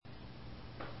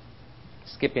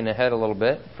skipping ahead a little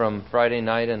bit from Friday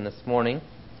night and this morning.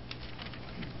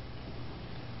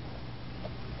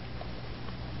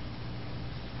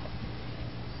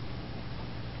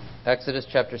 Exodus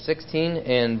chapter 16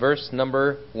 and verse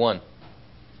number 1.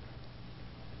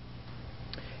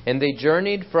 And they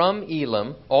journeyed from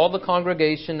Elim. All the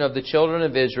congregation of the children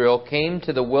of Israel came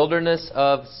to the wilderness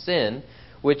of Sin,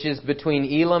 which is between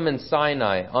Elim and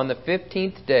Sinai, on the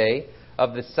 15th day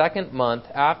of the 2nd month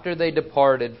after they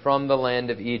departed from the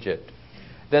land of Egypt.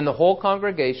 Then the whole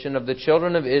congregation of the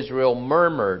children of Israel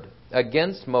murmured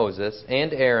against Moses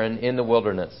and Aaron in the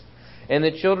wilderness. And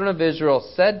the children of Israel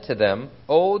said to them,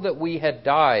 "Oh, that we had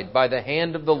died by the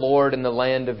hand of the Lord in the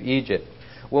land of Egypt,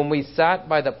 when we sat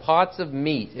by the pots of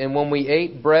meat, and when we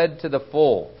ate bread to the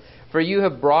full. For you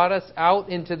have brought us out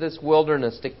into this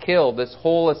wilderness to kill this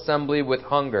whole assembly with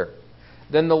hunger."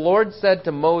 Then the Lord said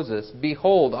to Moses,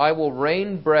 "Behold, I will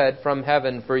rain bread from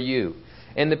heaven for you,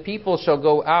 and the people shall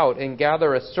go out and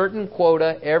gather a certain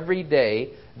quota every day,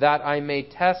 that I may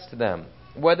test them,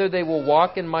 whether they will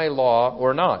walk in my law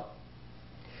or not.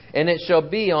 And it shall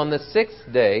be on the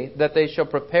 6th day that they shall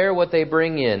prepare what they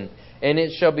bring in, and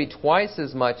it shall be twice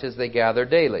as much as they gather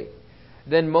daily."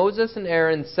 Then Moses and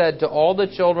Aaron said to all the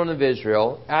children of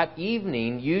Israel, "At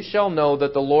evening you shall know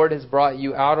that the Lord has brought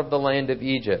you out of the land of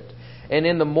Egypt. And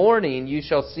in the morning you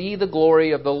shall see the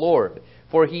glory of the Lord,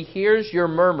 for he hears your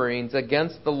murmurings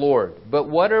against the Lord. But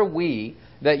what are we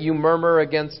that you murmur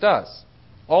against us?"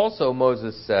 Also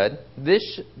Moses said,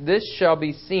 This shall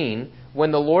be seen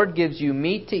when the Lord gives you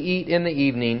meat to eat in the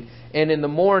evening, and in the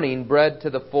morning bread to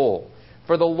the full.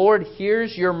 For the Lord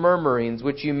hears your murmurings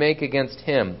which you make against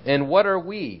him. And what are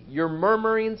we? Your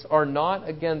murmurings are not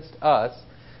against us,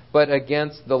 but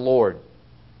against the Lord.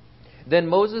 Then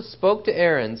Moses spoke to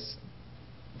Aaron,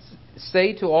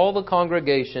 "Say to all the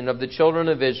congregation of the children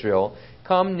of Israel,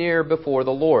 Come near before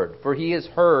the Lord, for he has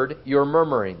heard your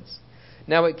murmurings."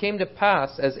 Now it came to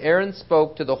pass, as Aaron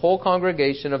spoke to the whole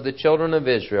congregation of the children of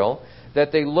Israel,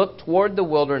 that they looked toward the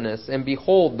wilderness, and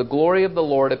behold, the glory of the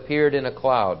Lord appeared in a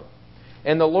cloud.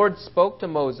 And the Lord spoke to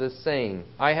Moses, saying,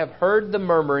 "I have heard the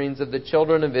murmurings of the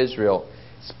children of Israel.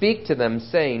 Speak to them,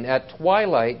 saying, At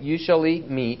twilight you shall eat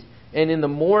meat, and in the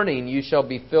morning you shall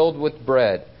be filled with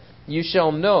bread. You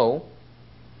shall know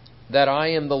that I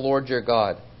am the Lord your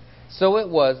God." So it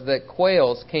was that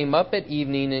quails came up at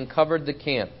evening and covered the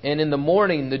camp, and in the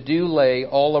morning the dew lay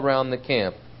all around the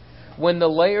camp. When the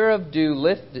layer of dew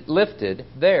lifted,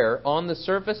 there on the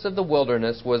surface of the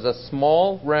wilderness was a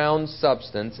small round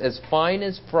substance as fine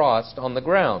as frost on the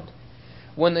ground.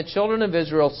 When the children of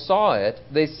Israel saw it,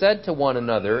 they said to one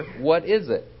another, "What is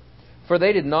it?" For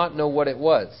they did not know what it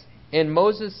was. And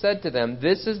Moses said to them,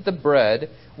 "This is the bread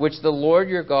which the Lord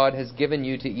your God has given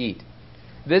you to eat.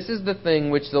 This is the thing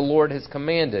which the Lord has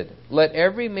commanded. Let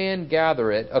every man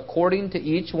gather it according to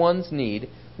each one's need,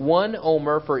 1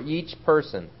 omer for each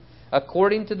person,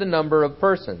 according to the number of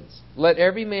persons. Let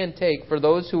every man take for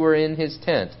those who were in his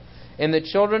tent." And the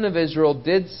children of Israel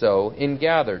did so, and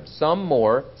gathered, some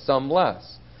more, some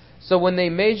less. So when they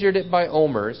measured it by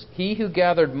omers, he who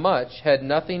gathered much had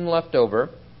nothing left over,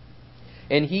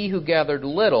 and he who gathered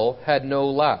little had no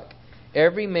lack.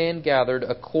 Every man gathered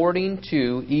according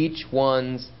to each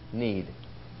one's need.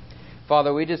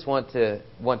 Father, we just want to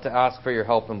ask for your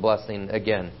help and blessing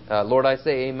again. Lord, I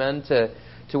say amen to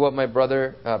what my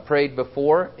brother prayed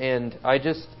before, and I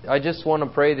just want to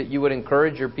pray that you would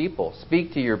encourage your people,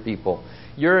 speak to your people.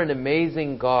 You're an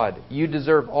amazing God. You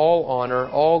deserve all honor,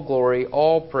 all glory,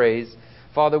 all praise.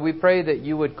 Father, we pray that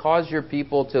you would cause your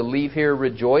people to leave here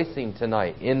rejoicing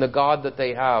tonight in the God that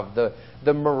they have,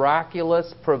 the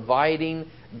miraculous providing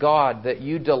God that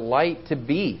you delight to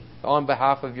be on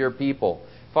behalf of your people.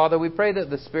 Father, we pray that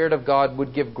the Spirit of God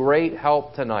would give great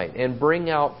help tonight and bring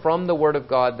out from the Word of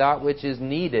God that which is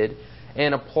needed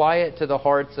and apply it to the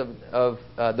hearts of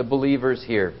the believers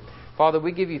here. Father,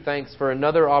 we give you thanks for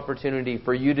another opportunity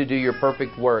for you to do your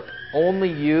perfect work. Only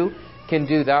you can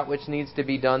do that which needs to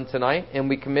be done tonight, and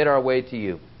we commit our way to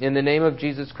you. In the name of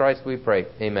Jesus Christ we pray.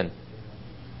 Amen.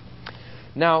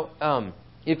 Now,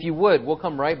 if you would, we'll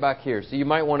come right back here. So you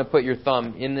might want to put your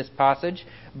thumb in this passage.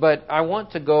 But I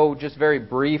want to go just very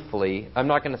briefly. I'm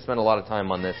not going to spend a lot of time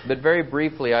on this. But very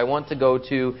briefly, I want to go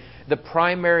to the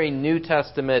primary New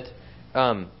Testament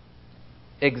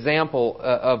example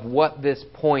of what this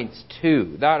points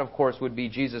to. That, of course, would be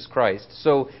Jesus Christ.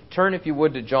 So turn, if you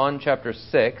would, to John chapter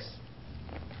 6.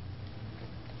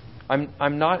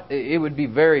 It would be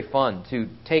very fun to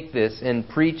take this and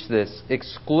preach this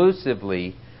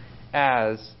exclusively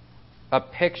as a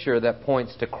picture that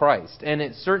points to Christ. And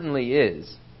it certainly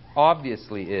is,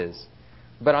 obviously is.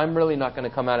 But I'm really not going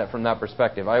to come at it from that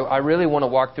perspective. I really want to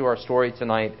walk through our story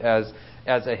tonight as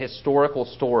a historical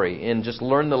story and just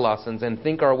learn the lessons and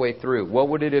think our way through. What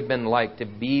would it have been like to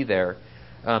be there?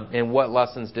 And what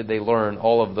lessons did they learn?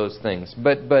 All of those things.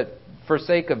 But for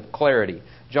sake of clarity,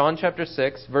 John chapter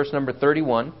 6, verse number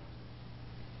 31,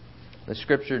 the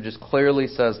scripture just clearly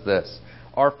says this.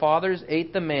 Our fathers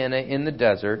ate the manna in the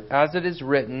desert. As it is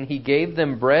written, He gave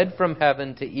them bread from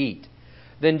heaven to eat.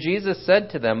 Then Jesus said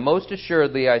to them, Most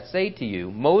assuredly I say to you,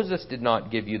 Moses did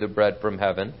not give you the bread from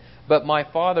heaven, but my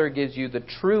Father gives you the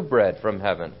true bread from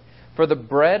heaven. For the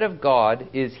bread of God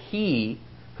is He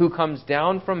who comes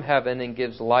down from heaven and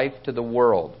gives life to the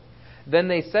world. Then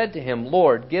they said to Him,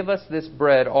 Lord, give us this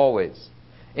bread always.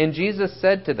 And Jesus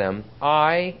said to them,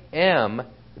 I am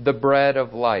the bread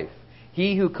of life.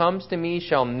 He who comes to me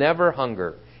shall never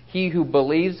hunger. He who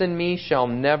believes in me shall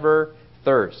never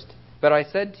thirst. But I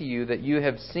said to you that you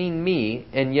have seen me,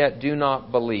 and yet do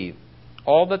not believe.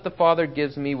 All that the Father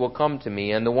gives me will come to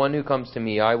me, and the one who comes to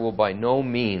me I will by no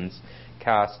means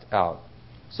cast out.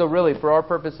 So really, for our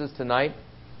purposes tonight,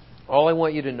 all I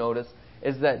want you to notice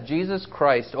is that Jesus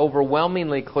Christ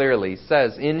overwhelmingly clearly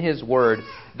says in His Word,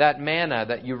 that manna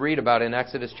that you read about in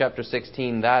Exodus chapter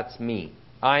 16, that's me.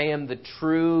 I am the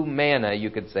true manna,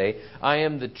 you could say. I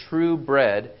am the true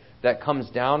bread that comes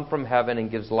down from heaven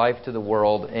and gives life to the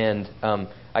world. And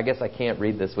I guess I can't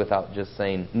read this without just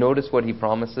saying, notice what He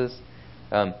promises.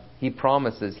 He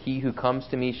promises, He who comes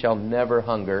to me shall never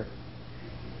hunger.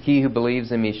 He who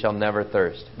believes in me shall never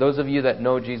thirst. Those of you that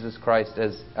know Jesus Christ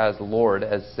as Lord,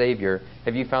 as Savior,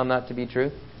 have you found that to be true?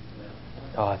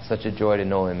 Oh, it's such a joy to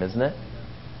know Him, isn't it?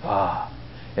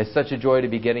 It's such a joy to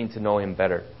be getting to know Him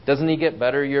better. Doesn't He get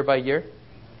better year by year?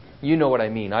 You know what I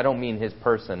mean. I don't mean His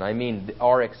person. I mean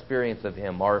our experience of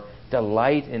Him, our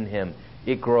delight in Him.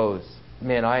 It grows.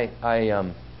 Man, I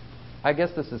guess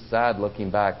this is sad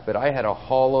looking back, but I had a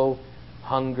hollow,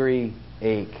 hungry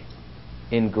ache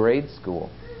in grade school.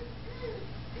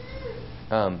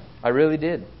 I really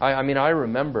did. I mean, I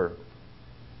remember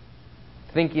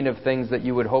thinking of things that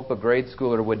you would hope a grade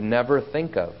schooler would never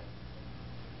think of.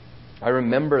 I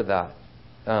remember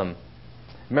that.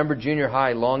 Remember junior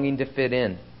high, longing to fit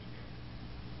in.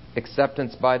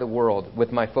 Acceptance by the world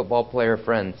with my football player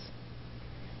friends.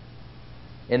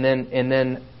 And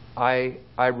then I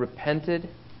repented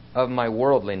of my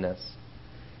worldliness.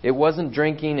 It wasn't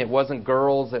drinking, it wasn't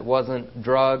girls, it wasn't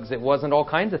drugs, it wasn't all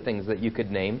kinds of things that you could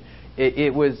name.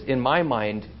 It was, in my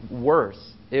mind, worse.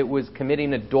 It was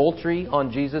committing adultery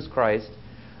on Jesus Christ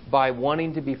by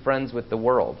wanting to be friends with the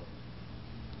world.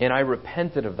 And I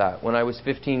repented of that when I was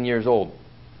 15 years old.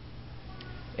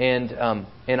 And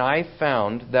I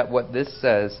found that what this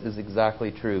says is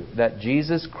exactly true. That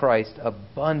Jesus Christ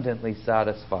abundantly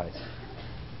satisfies.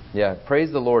 Yeah,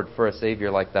 praise the Lord for a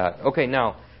Savior like that. Okay,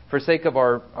 now, for sake of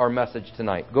our message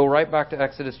tonight, go right back to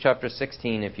Exodus chapter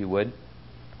 16, if you would.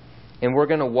 And we're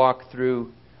going to walk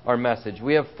through our message.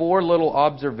 We have 4 little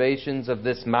observations of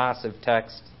this massive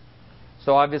text.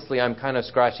 So obviously I'm kind of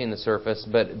scratching the surface,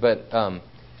 but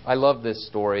I love this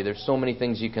story. There's so many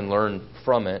things you can learn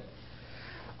from it.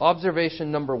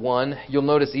 Observation number 1, you'll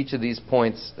notice each of these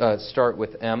points start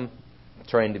with M.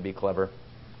 Trying to be clever.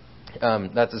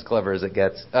 That's as clever as it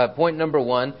gets. Point number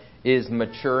 1 is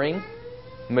maturing.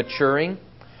 Maturing.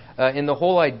 And the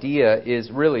whole idea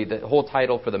is really, the whole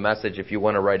title for the message, if you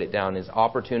want to write it down, is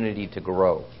opportunity to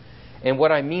grow. And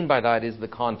what I mean by that is the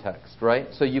context, right?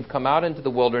 So you've come out into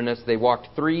the wilderness. They walked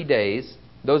 3 days.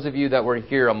 Those of you that were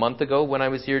here a month ago when I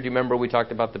was here, do you remember we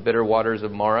talked about the bitter waters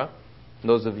of Mara?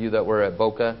 Those of you that were at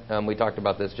Boca, we talked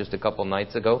about this just a couple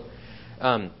nights ago.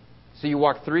 So you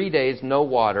walk 3 days, no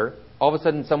water. All of a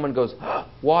sudden someone goes,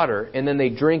 water, and then they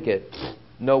drink it.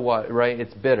 No water, right?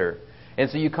 It's bitter. And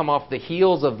so you come off the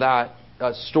heels of that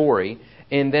story,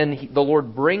 and then the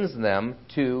Lord brings them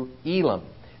to Elim.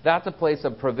 That's a place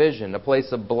of provision, a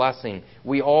place of blessing.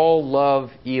 We all love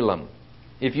Elim.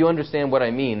 If you understand what I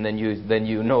mean, then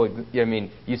you know. I mean,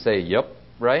 you say, "Yep,"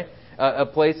 right? A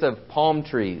place of palm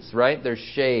trees, right? There's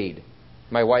shade.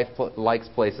 My wife likes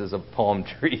places of palm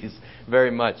trees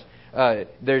very much.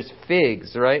 There's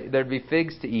figs, right? There'd be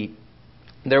figs to eat.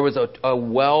 There was a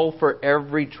well for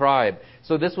every tribe.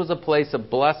 So this was a place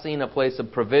of blessing, a place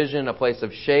of provision, a place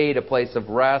of shade, a place of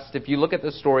rest. If you look at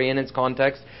the story in its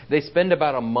context, they spend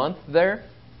about a month there.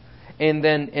 And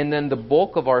then the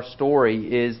bulk of our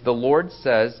story is the Lord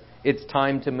says it's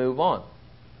time to move on.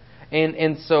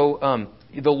 And so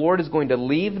the Lord is going to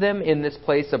leave them in this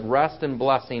place of rest and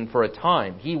blessing for a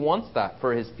time. He wants that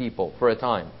for His people for a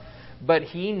time. But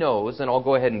He knows, and I'll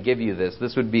go ahead and give you this.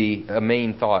 This would be a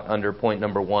main thought under point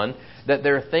number 1, that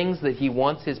there are things that He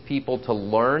wants His people to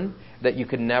learn that you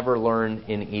could never learn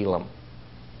in Elam.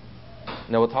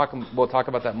 Now we'll talk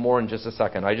about that more in just a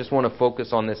second. I just want to focus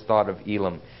on this thought of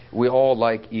Elam. We all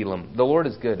like Elam. The Lord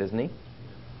is good, isn't He?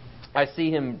 I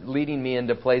see Him leading me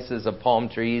into places of palm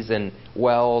trees and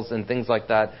wells and things like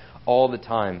that all the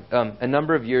time. A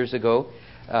number of years ago,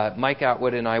 Mike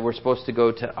Atwood and I were supposed to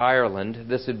go to Ireland.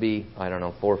 This would be,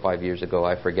 4 or 5 years ago.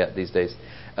 I forget these days.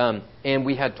 And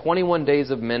we had 21 days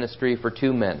of ministry for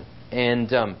 2 men.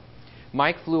 And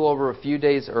Mike flew over a few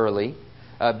days early.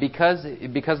 Because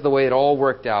of the way it all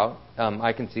worked out,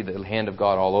 I can see the hand of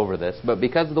God all over this, but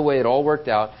because of the way it all worked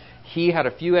out, he had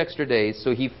a few extra days,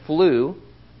 so he flew,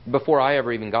 before I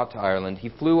ever even got to Ireland, he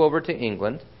flew over to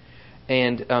England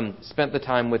and spent the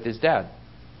time with his dad.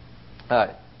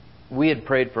 We had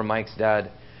prayed for Mike's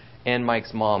dad and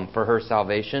Mike's mom for her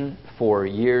salvation for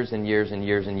years and years and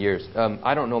years and years.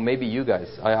 I don't know, maybe you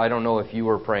guys, I don't know if you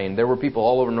were praying. There were people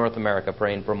all over North America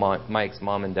praying for Mike's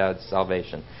mom and dad's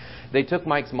salvation. They took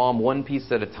Mike's mom one piece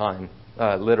at a time,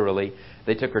 literally.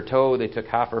 They took her toe, they took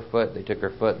half her foot, they took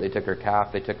her foot, they took her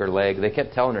calf, they took her leg. They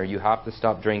kept telling her, you have to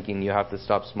stop drinking, you have to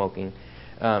stop smoking.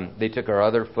 They took her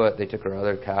other foot, they took her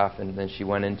other calf, and then she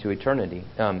went into eternity.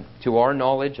 To our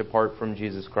knowledge, apart from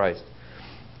Jesus Christ.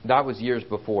 That was years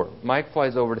before. Mike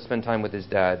flies over to spend time with his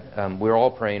dad. We're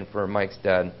all praying for Mike's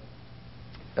dad.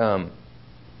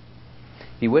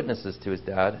 He witnesses to his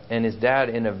dad, and his dad,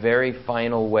 in a very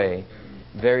final way,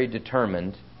 very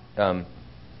determined,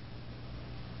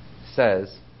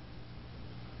 says,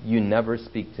 you never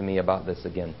speak to me about this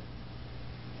again.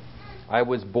 I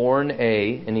was born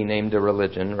and he named a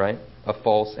religion, right? A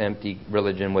false, empty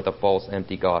religion with a false,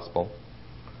 empty gospel.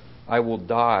 I will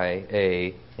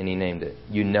die and he named it.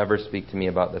 You never speak to me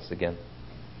about this again.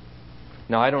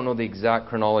 Now, I don't know the exact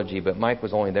chronology, but Mike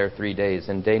was only there 3 days,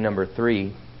 and day number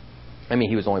 3,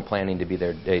 he was only planning to be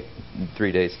there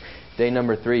 3 days. Day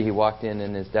number 3, he walked in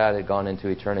and his dad had gone into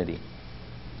eternity.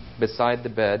 Beside the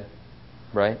bed,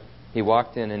 right? He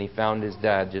walked in and he found his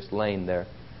dad just laying there,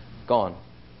 gone.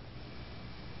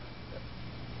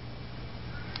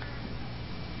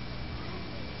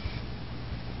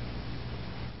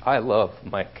 I love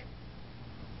Mike.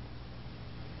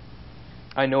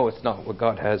 I know it's not what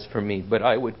God has for me, but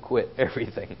I would quit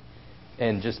everything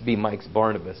and just be Mike's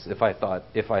Barnabas if I thought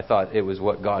it was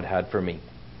what God had for me.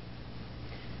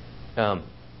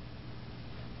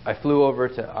 I flew over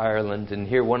to Ireland, and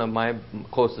here one of my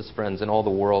closest friends in all the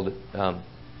world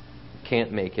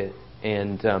can't make it,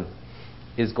 and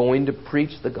is going to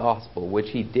preach the gospel, which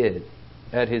he did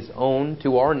at his own,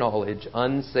 to our knowledge,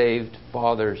 unsaved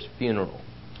father's funeral.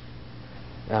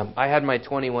 I had my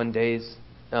 21 days,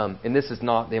 and this is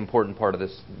not the important part of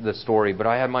this story, but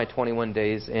I had my 21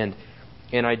 days, and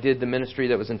I did the ministry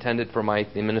that was intended for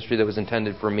Mike, the ministry that was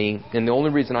intended for me. And the only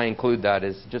reason I include that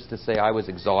is just to say I was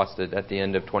exhausted at the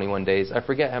end of 21 days. I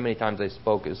forget how many times I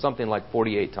spoke. It was something like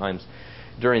 48 times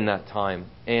during that time.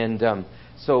 And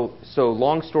so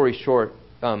long story short,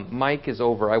 Mike is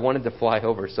over. I wanted to fly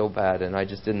over so bad, and I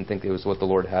just didn't think it was what the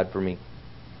Lord had for me.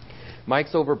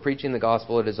 Mike's over preaching the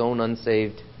gospel at his own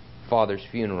unsaved father's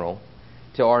funeral,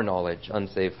 to our knowledge,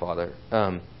 unsaved father.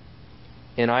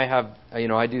 And I have,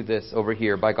 I do this over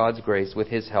here by God's grace with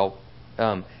His help.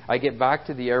 I get back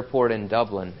to the airport in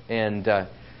Dublin, and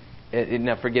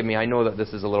now forgive me, I know that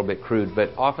this is a little bit crude, but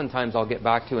oftentimes I'll get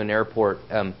back to an airport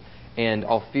and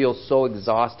I'll feel so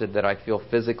exhausted that I feel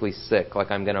physically sick,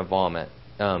 like I'm going to vomit.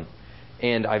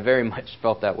 And I very much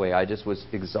felt that way. I just was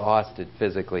exhausted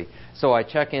physically. So I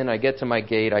check in, I get to my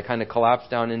gate, I kind of collapse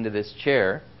down into this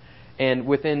chair. And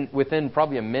within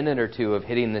probably a minute or two of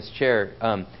hitting this chair,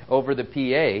 over the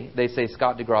PA, they say,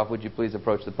 Scott DeGroff, would you please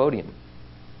approach the podium?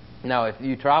 Now, if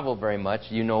you travel very much,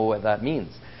 you know what that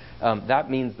means. That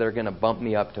means they're going to bump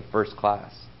me up to first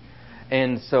class.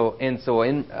 And so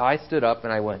I stood up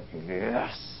and I went,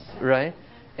 yes, right?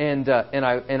 And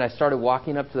I started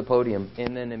walking up to the podium.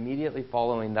 And then immediately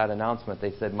following that announcement,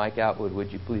 they said, Mike Atwood,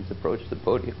 would you please approach the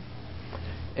podium?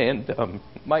 And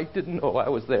Mike didn't know I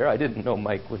was there. I didn't know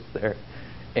Mike was there.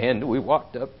 And we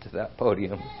walked up to that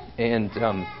podium, and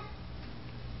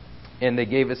they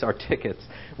gave us our tickets.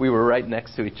 We were right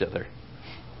next to each other.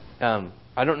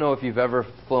 I don't know if you've ever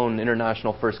flown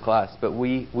international first class, but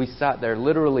we sat there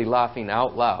literally laughing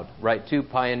out loud, right? 2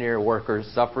 pioneer workers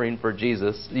suffering for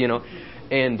Jesus,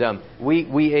 And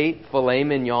we ate filet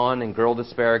mignon and grilled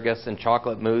asparagus and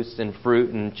chocolate mousse and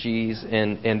fruit and cheese,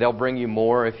 and they'll bring you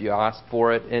more if you ask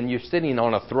for it. And you're sitting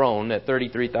on a throne at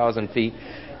 33,000 feet,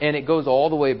 and it goes all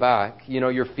the way back.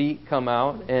 Your feet come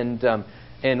out,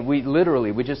 and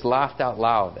we just laughed out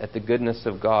loud at the goodness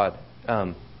of God.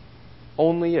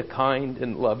 Only a kind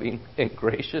and loving and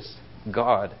gracious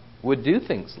God would do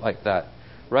things like that.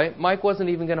 Right? Mike wasn't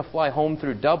even going to fly home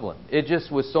through Dublin. It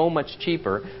just was so much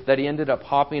cheaper that he ended up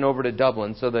hopping over to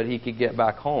Dublin so that he could get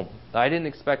back home. I didn't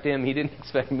expect him. He didn't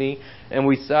expect me. And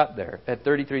we sat there at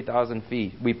 33,000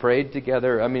 feet. We prayed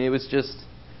together. I mean, it was just,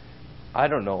 I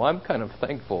don't know. I'm kind of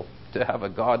thankful to have a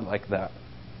God like that.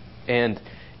 And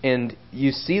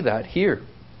you see that here.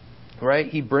 Right?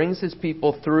 He brings his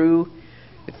people through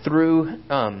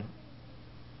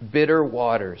bitter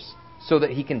waters so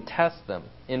that he can test them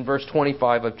in verse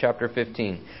 25 of chapter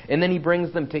 15. And then he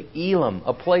brings them to Elim,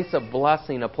 a place of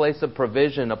blessing, a place of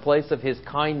provision, a place of his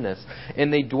kindness.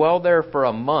 And they dwell there for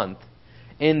a month.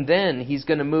 And then he's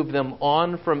going to move them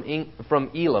on from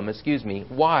Elim.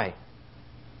 Why?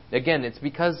 Again, it's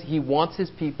because he wants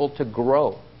his people to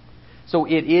grow. So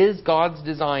it is God's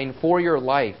design for your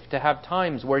life to have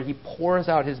times where he pours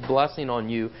out his blessing on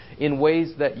you in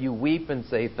ways that you weep and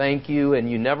say thank you, and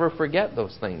you never forget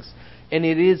those things. And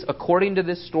it is, according to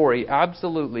this story,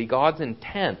 absolutely God's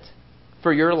intent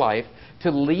for your life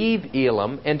to leave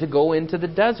Elim and to go into the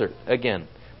desert again.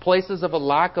 Places of a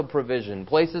lack of provision,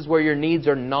 places where your needs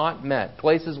are not met,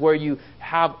 places where you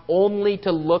have only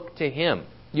to look to him.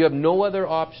 You have no other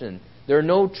option. There are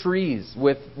no trees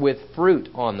with fruit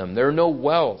on them. There are no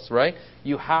wells, right?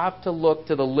 You have to look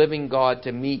to the living God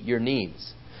to meet your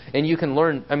needs. And you can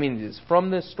learn,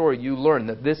 from this story, you learn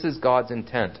that this is God's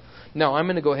intent. Now, I'm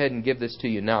going to go ahead and give this to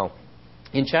you now.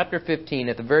 In chapter 15,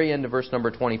 at the very end of verse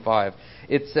number 25,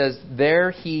 it says,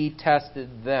 there he tested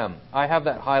them. I have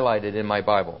that highlighted in my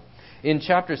Bible. In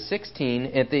chapter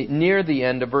 16, near the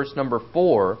end of verse number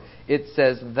 4, it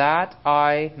says, that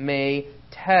I may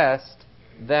test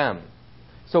them.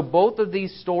 So both of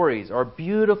these stories are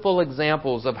beautiful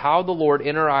examples of how the Lord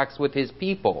interacts with his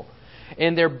people.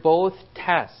 And they're both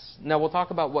tests. Now we'll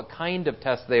talk about what kind of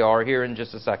tests they are here in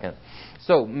just a second.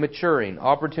 So maturing,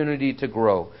 opportunity to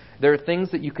grow. There are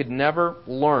things that you could never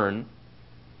learn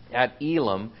at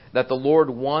Elim that the Lord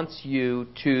wants you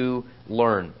to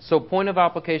learn. So point of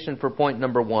application for point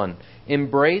number 1.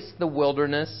 Embrace the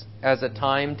wilderness as a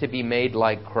time to be made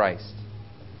like Christ.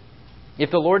 If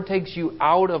the Lord takes you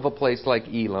out of a place like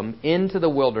Elim into the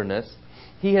wilderness,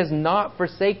 he has not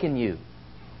forsaken you.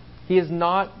 He has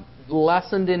not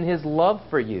lessened in his love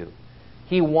for you.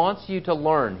 He wants you to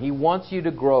learn. He wants you to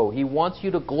grow. He wants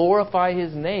you to glorify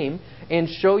his name and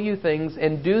show you things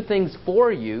and do things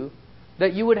for you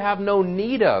that you would have no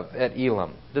need of at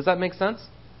Elim. Does that make sense?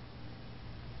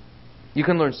 You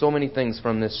can learn so many things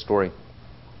from this story.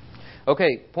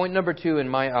 Okay, point number 2 in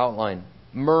my outline.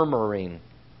 Murmuring.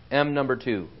 M number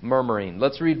 2, murmuring.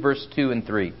 Let's read verse 2 and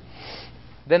 3.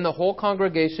 Then the whole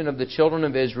congregation of the children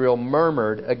of Israel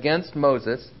murmured against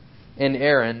Moses and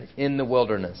Aaron in the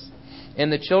wilderness. And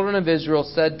the children of Israel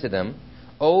said to them,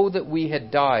 Oh, that we had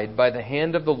died by the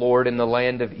hand of the Lord in the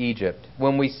land of Egypt,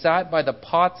 when we sat by the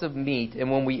pots of meat,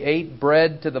 and when we ate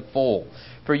bread to the full.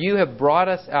 For you have brought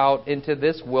us out into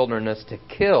this wilderness to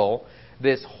kill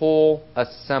this whole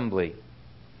assembly.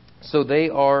 So they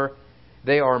are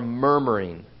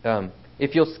murmuring.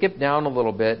 If you'll skip down a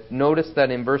little bit, notice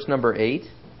that in verse number 8,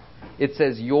 it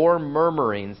says, your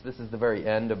murmurings, this is the very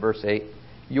end of verse 8,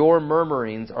 your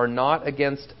murmurings are not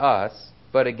against us,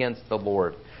 but against the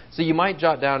Lord. So you might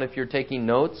jot down, if you're taking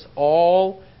notes,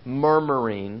 all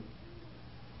murmuring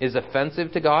is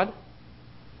offensive to God.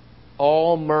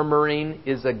 All murmuring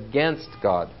is against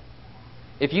God.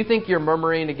 If you think you're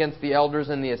murmuring against the elders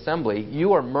in the assembly,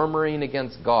 you are murmuring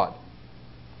against God.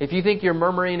 If you think you're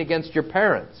murmuring against your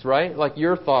parents, right? Like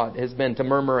your thought has been to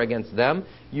murmur against them,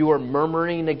 you are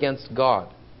murmuring against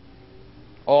God.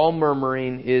 All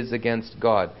murmuring is against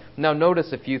God. Now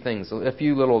notice a few things, a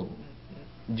few little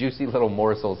juicy little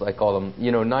morsels, I call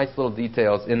them, nice little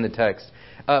details in the text.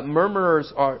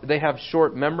 Murmurers they have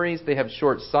short memories, they have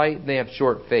short sight, they have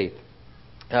short faith.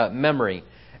 Memory.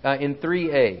 In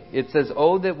 3a, it says,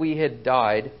 Oh, that we had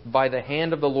died by the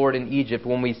hand of the Lord in Egypt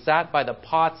when we sat by the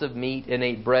pots of meat and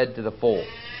ate bread to the full.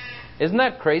 Isn't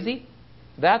that crazy?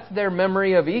 That's their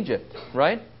memory of Egypt,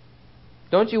 right?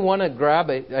 Don't you want to grab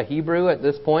a Hebrew at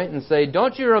this point and say,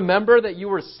 don't you remember that you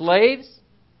were slaves,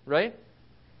 right?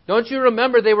 Don't you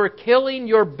remember they were killing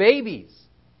your babies,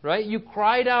 right? You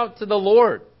cried out to the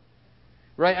Lord.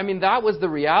 Right? That was the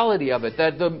reality of it.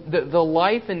 That the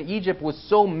life in Egypt was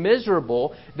so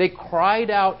miserable, they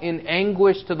cried out in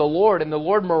anguish to the Lord, and the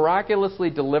Lord miraculously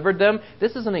delivered them.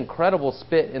 This is an incredible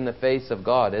spit in the face of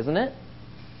God, isn't it?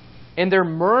 And they're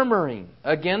murmuring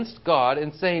against God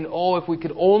and saying, oh, if we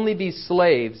could only be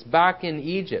slaves back in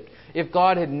Egypt. If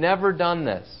God had never done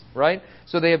this, right?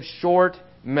 So they have short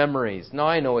memories. Now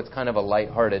I know it's kind of a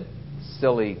lighthearted,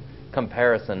 silly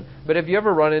comparison. But have you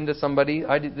ever run into somebody,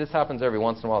 this happens every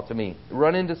once in a while to me,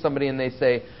 run into somebody and they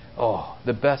say, oh,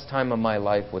 the best time of my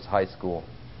life was high school.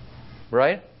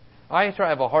 Right? I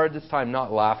have a hardest time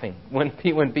not laughing when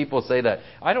people say that.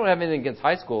 I don't have anything against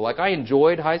high school. Like, I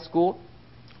enjoyed high school.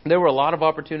 There were a lot of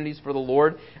opportunities for the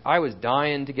Lord. I was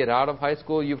dying to get out of high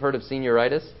school. You've heard of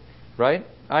senioritis, right?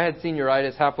 I had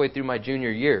senioritis halfway through my junior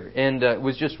year and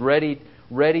was just ready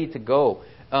to go.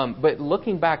 But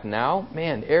looking back now,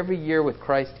 man, every year with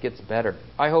Christ gets better.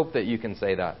 I hope that you can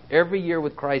say that. Every year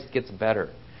with Christ gets better.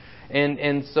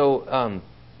 And so,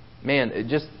 man,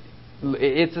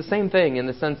 it's the same thing in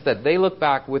the sense that they look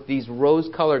back with these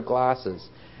rose-colored glasses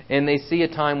and they see a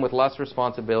time with less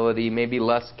responsibility, maybe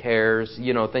less cares,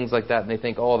 things like that, and they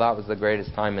think, oh, that was the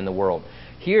greatest time in the world.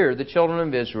 Here, the children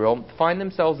of Israel find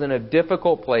themselves in a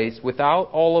difficult place without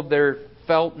all of their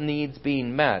felt needs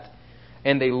being met,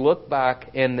 and they look back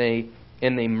and they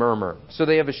murmur. So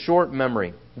they have a short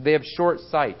memory. They have short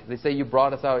sight. They say, you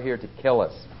brought us out here to kill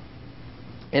us.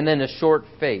 And then a short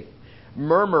faith.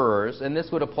 Murmurers, and this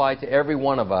would apply to every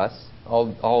one of us,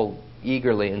 I'll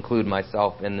eagerly include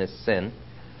myself in this sin.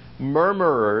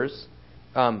 Murmurers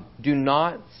do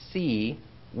not see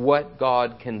what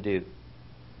God can do.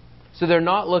 So they're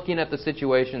not looking at the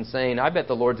situation saying, I bet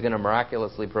the Lord's going to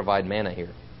miraculously provide manna here,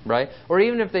 right? Or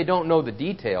even if they don't know the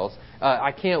details,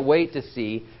 I can't wait to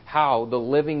see how the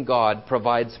living God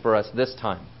provides for us this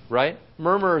time, right?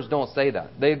 Murmurers don't say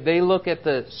that. They look at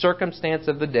the circumstance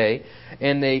of the day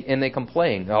and they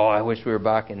complain. Oh, I wish we were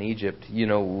back in Egypt,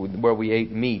 where we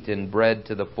ate meat and bread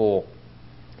to the full.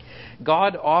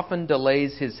 God often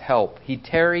delays His help. He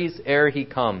tarries ere He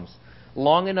comes,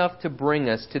 long enough to bring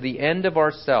us to the end of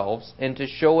ourselves and to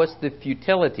show us the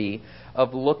futility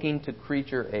of looking to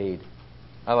creature aid.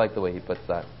 I like the way He puts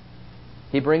that.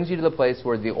 He brings you to the place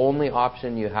where the only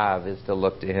option you have is to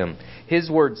look to Him. His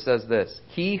word says this,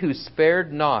 He who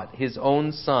spared not His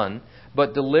own Son,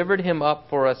 but delivered Him up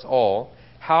for us all,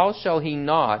 how shall He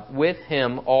not with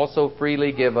Him also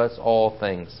freely give us all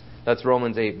things? That's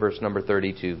Romans 8, verse number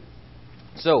 32.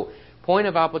 So, point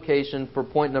of application for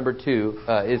point number 2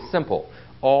 is simple.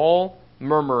 All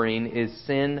murmuring is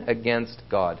sin against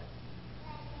God.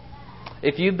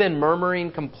 If you've been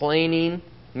murmuring, complaining,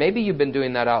 maybe you've been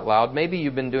doing that out loud. Maybe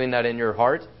you've been doing that in your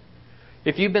heart.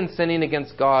 If you've been sinning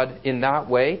against God in that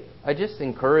way, I just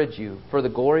encourage you, for the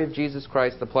glory of Jesus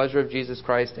Christ, the pleasure of Jesus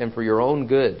Christ, and for your own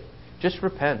good, just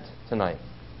repent tonight.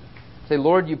 Say,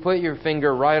 Lord, you put your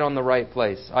finger right on the right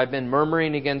place. I've been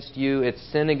murmuring against you. It's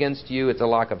sin against you. It's a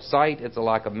lack of sight. It's a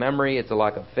lack of memory. It's a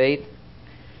lack of faith.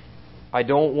 I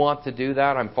don't want to do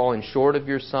that. I'm falling short of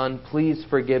your Son. Please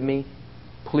forgive me.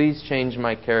 Please change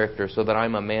my character so that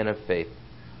I'm a man of faith,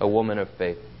 a woman of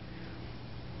faith.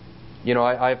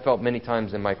 I've felt many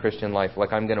times in my Christian life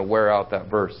like I'm going to wear out that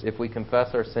verse. If we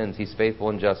confess our sins, He's faithful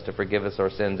and just to forgive us our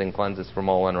sins and cleanse us from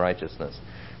all unrighteousness.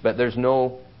 But there's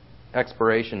no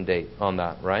expiration date on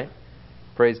that, right?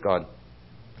 Praise God.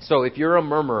 So if you're a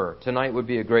murmurer, tonight would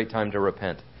be a great time to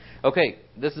repent. Okay,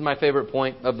 this is my favorite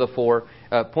point of the 4.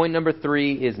 Point number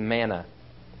 3 is manna.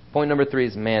 Point number 3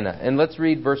 is manna. And let's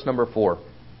read verse number 4.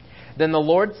 Then the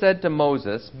Lord said to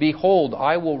Moses, Behold,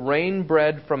 I will rain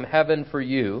bread from heaven for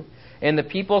you, and the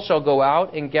people shall go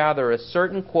out and gather a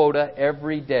certain quota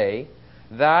every day,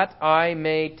 that I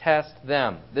may test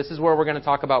them. This is where we're going to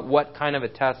talk about what kind of a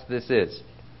test this is.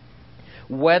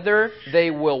 Whether they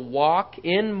will walk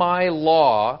in my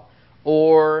law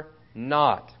or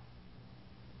not.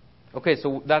 Okay,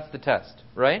 so that's the test,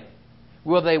 right?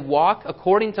 Will they walk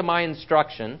according to my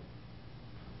instruction,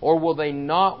 or will they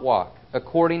not walk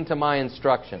according to my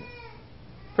instruction?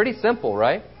 Pretty simple,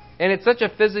 right? And it's such a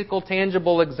physical,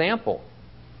 tangible example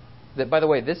that, by the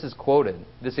way, this is quoted.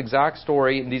 This exact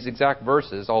story, these exact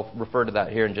verses, I'll refer to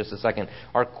that here in just a second,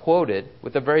 are quoted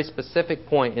with a very specific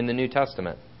point in the New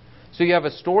Testament. So you have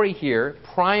a story here.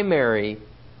 Primary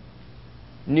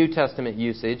New Testament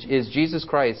usage is Jesus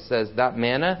Christ says, that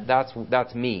manna,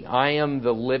 that's me. I am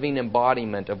the living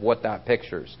embodiment of what that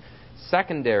pictures.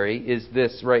 Secondary is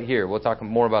this right here. We'll talk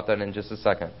more about that in just a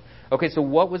second. Okay, so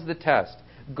what was the test?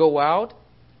 Go out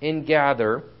and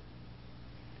gather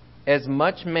as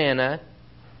much manna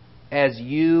as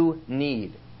you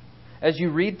need. As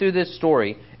you read through this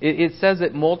story, it says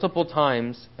it multiple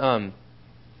times.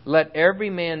 Let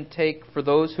every man take for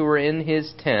those who are in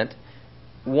his tent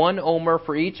 1 omer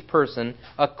for each person,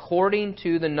 according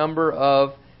to the number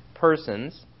of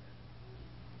persons.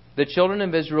 The children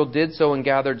of Israel did so and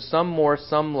gathered some more,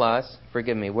 some less.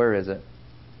 Forgive me, where is it?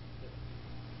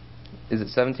 Is it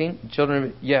 17?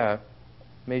 Children,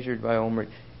 measured by omer.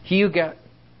 He who got...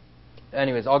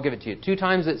 Anyways, I'll give it to you. 2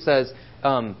 times it says,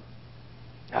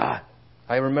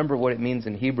 I remember what it means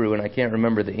in Hebrew, and I can't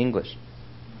remember the English.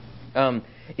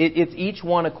 It's each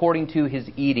one according to his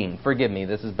eating. Forgive me,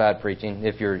 this is bad preaching.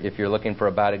 If you're looking for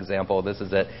a bad example, this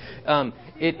is it.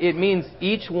 It means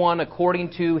each one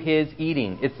according to his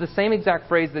eating. It's the same exact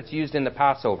phrase that's used in the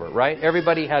Passover, right?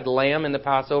 Everybody had lamb in the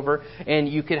Passover, and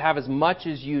you could have as much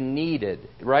as you needed,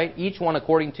 right? Each one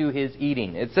according to his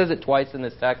eating. It says it twice in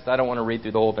this text. I don't want to read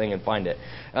through the whole thing and find it.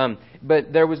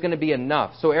 But there was going to be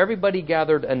enough. So everybody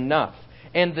gathered enough.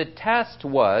 And the test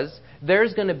was,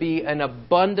 there's going to be an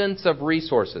abundance of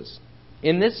resources.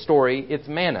 In this story, it's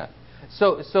manna.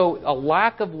 So a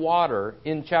lack of water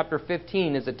in chapter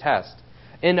 15 is a test.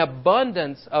 An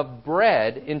abundance of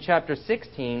bread in chapter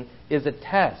 16 is a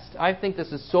test. I think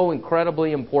this is so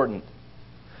incredibly important.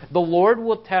 The Lord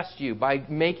will test you by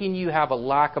making you have a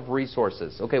lack of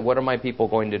resources. Okay, what are my people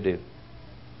going to do?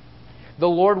 The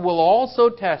Lord will also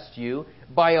test you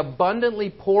by abundantly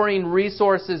pouring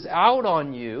resources out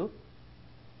on you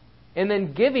and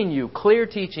then giving you clear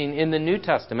teaching in the New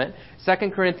Testament,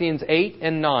 2 Corinthians 8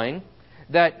 and 9,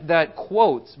 that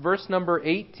quotes verse number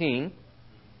 18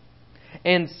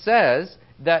 and says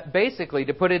that basically,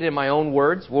 to put it in my own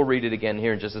words, we'll read it again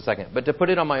here in just a second, but to put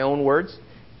it on my own words,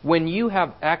 when you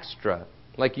have extra,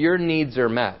 like your needs are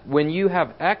met, when you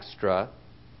have extra,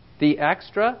 the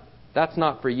extra, that's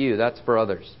not for you, that's for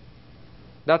others.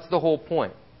 That's the whole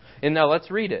point. And now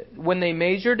let's read it. When they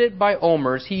measured it by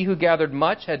omers, he who gathered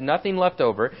much had nothing left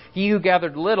over. He who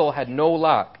gathered little had no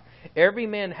lack. Every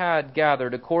man had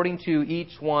gathered according to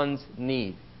each one's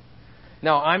need.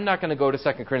 Now, I'm not going to go to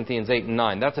 2 Corinthians 8 and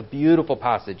 9. That's a beautiful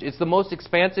passage. It's the most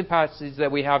expansive passage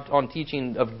that we have on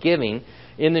teaching of giving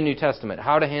in the New Testament.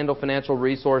 How to handle financial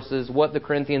resources, what the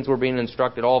Corinthians were being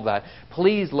instructed, all of that.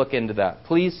 Please look into that.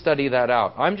 Please study that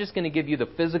out. I'm just going to give you the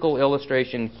physical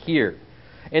illustration here.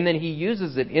 And then he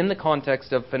uses it in the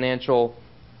context of financial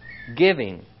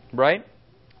giving, right?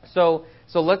 So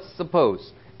let's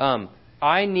suppose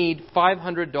I need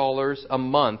 $500 a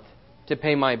month to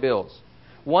pay my bills.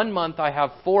 1 month I have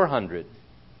 $400.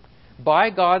 By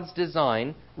God's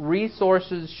design,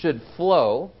 resources should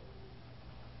flow.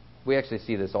 We actually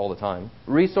see this all the time.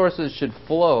 Resources should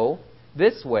flow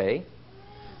this way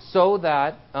so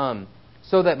that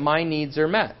my needs are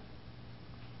met.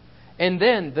 And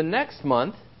then the next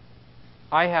month,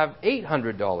 I have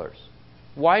 $800.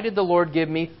 Why did the Lord give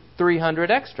me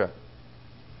 $300 extra?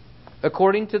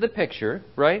 According to the picture,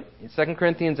 right? 2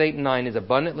 Corinthians 8 and 9 is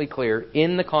abundantly clear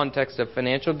in the context of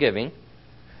financial giving.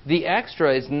 The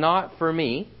extra is not for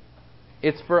me,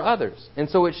 it's for others. And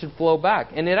so it should flow back.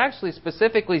 And it actually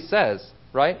specifically says,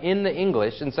 right, in the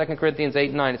English, in 2 Corinthians 8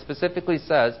 and 9, it specifically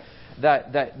says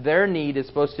that their need is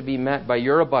supposed to be met by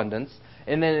your abundance.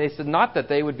 And then they said not that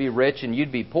they would be rich and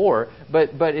you'd be poor, but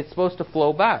it's supposed to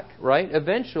flow back, right?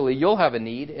 Eventually you'll have a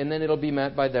need and then it'll be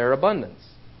met by their abundance.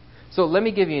 So let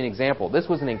me give you an example. This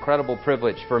was an incredible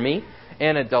privilege for me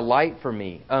and a delight for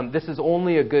me. This is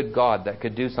only a good God that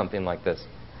could do something like this.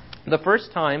 The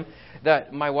first time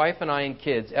that my wife and I and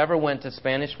kids ever went to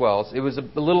Spanish Wells, it was a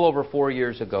little over 4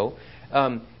 years ago.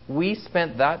 We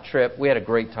spent that trip, we had a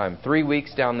great time, 3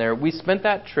 weeks down there. We spent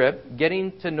that trip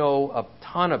getting to know a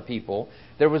ton of people.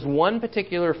 There was one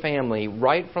particular family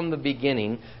right from the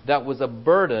beginning that was a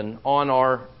burden on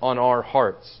our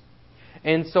hearts.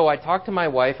 And so I talked to my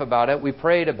wife about it, we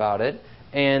prayed about it,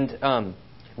 and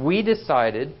we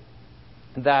decided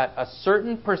that a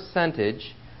certain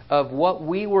percentage of what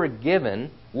we were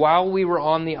given while we were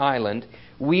on the island,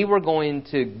 we were going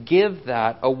to give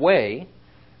that away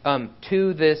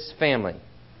to this family.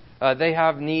 They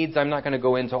have needs. I'm not going to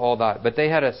go into all that, but they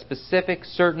had a specific,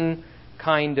 certain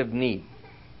kind of need.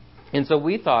 And so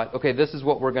we thought, okay, this is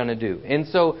what we're going to do. And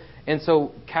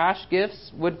so cash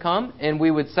gifts would come, and we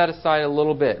would set aside a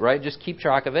little bit, right? Just keep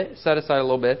track of it. Set aside a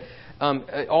little bit.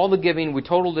 All the giving, we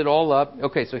totaled it all up.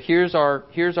 Okay, so here's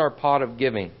our pot of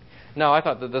giving. Now, I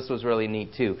thought that this was really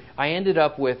neat, too. I ended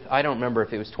up with, I don't remember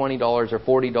if it was $20 or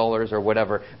 $40 or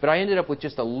whatever, but I ended up with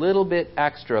just a little bit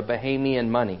extra Bahamian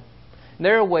money.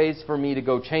 There are ways for me to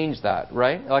go change that,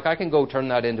 right? Like I can go turn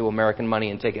that into American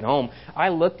money and take it home. I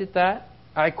looked at that.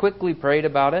 I quickly prayed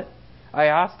about it. I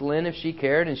asked Lynn if she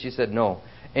cared, and she said no.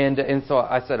 And so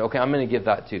I said, okay, I'm going to give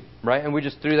that too, right? And we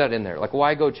just threw that in there. Like,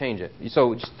 why go change it? So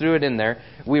we just threw it in there.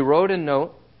 We wrote a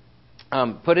note,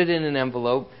 put it in an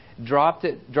envelope, dropped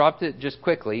it just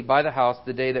quickly by the house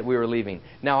the day that we were leaving.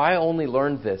 Now, I only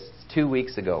learned this 3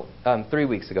 weeks ago,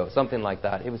 something like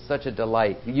that. It was such a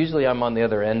delight. Usually I'm on the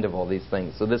other end of all these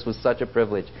things. So this was such a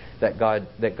privilege that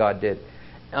God did.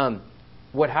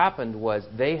 What happened was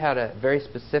they had a very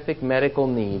specific medical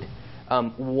need.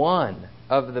 one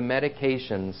of the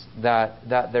medications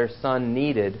that their son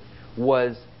needed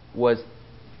was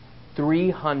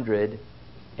 $470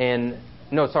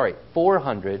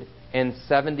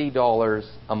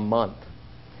 a month.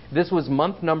 This was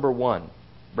month number 1,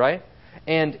 right?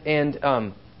 And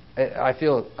I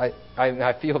feel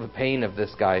the pain of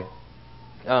this guy.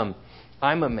 I'm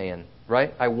a man,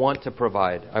 right? I want to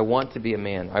provide. I want to be a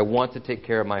man. I want to take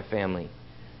care of my family.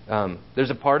 There's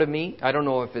a part of me, I don't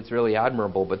know if it's really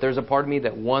admirable, but there's a part of me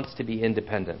that wants to be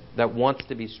independent, that wants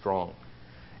to be strong.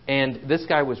 And this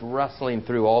guy was wrestling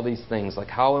through all these things, like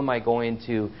how am I going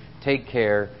to take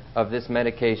care of this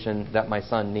medication that my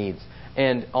son needs?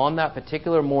 And on that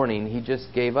particular morning, he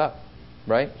just gave up,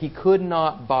 right? He could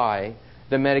not buy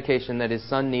the medication that his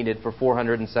son needed for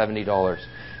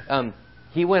 $470.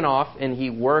 He went off and he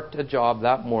worked a job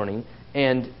that morning,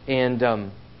 and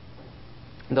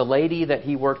the lady that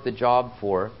he worked the job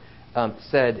for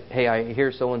said, hey, I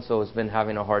hear so-and-so has been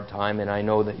having a hard time, and I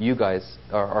know that you guys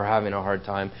are having a hard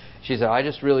time. She said, I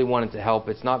just really wanted to help.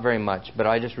 It's not very much, but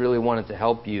I just really wanted to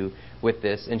help you with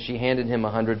this. And she handed him a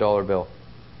 $100 bill.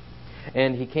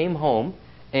 And he came home,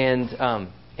 and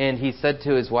he said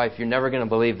to his wife, you're never going to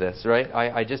believe this, right?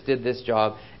 I just did this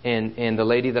job, and the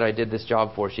lady that I did this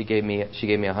job for, she gave me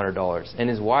 $100. And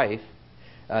his wife,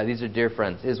 these are dear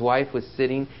friends, his wife was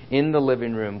sitting in the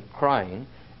living room crying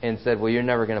and said, well, you're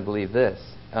never going to believe this.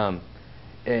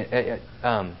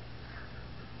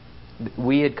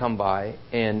 We had come by,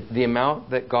 and the amount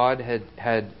that God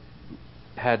had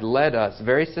led us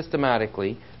very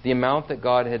systematically, the amount that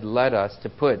God had led us to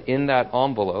put in that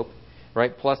envelope,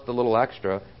 right, plus the little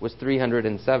extra, was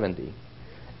 $370.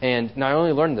 And now I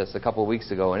only learned this a couple of weeks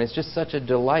ago, and it's just such a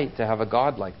delight to have a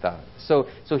God like that. So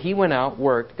he went out,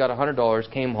 worked, got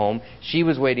 $100, came home. She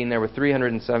was waiting there with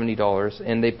 $370,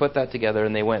 and they put that together,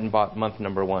 and they went and bought month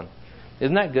number 1.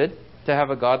 Isn't that good to have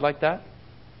a God like that?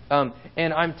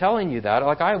 And I'm telling you that,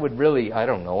 like I would really, I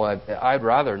don't know, I'd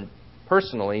rather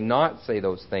personally not say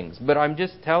those things. But I'm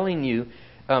just telling you,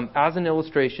 as an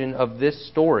illustration of this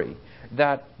story,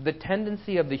 that the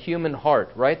tendency of the human heart,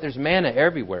 right? There's manna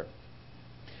everywhere.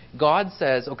 God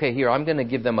says, okay, here, I'm going to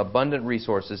give them abundant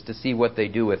resources to see what they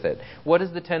do with it. What is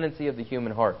the tendency of the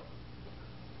human heart?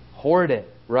 Hoard it,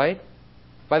 right?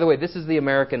 By the way, this is the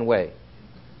American way.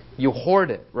 You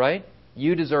hoard it, right?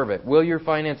 You deserve it. Will your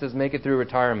finances make it through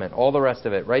retirement? All the rest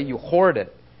of it, right? You hoard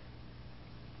it.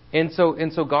 And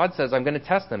so God says, I'm going to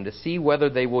test them to see whether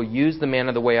they will use the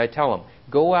manna the way I tell them.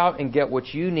 Go out and get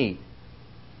what you need.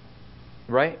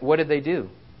 Right? What did they do?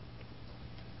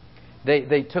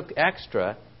 They took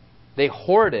extra. They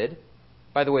hoarded.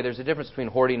 By the way, there's a difference between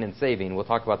hoarding and saving. We'll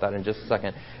talk about that in just a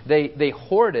second. They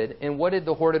hoarded, and what did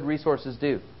the hoarded resources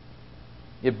do?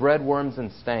 It bred worms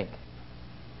and stank.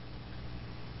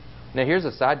 Now here's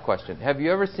a sad question. Have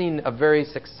you ever seen a very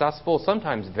successful,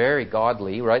 sometimes very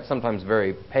godly, right? Sometimes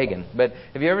very pagan. But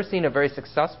have you ever seen a very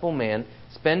successful man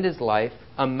spend his life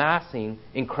amassing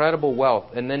incredible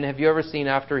wealth? And then have you ever seen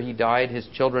after he died, his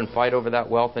children fight over that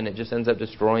wealth and it just ends up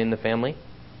destroying the family?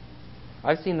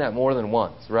 I've seen that more than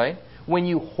once, right? When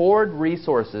you hoard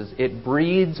resources, it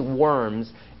breeds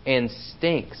worms and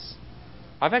stinks.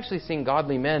 I've actually seen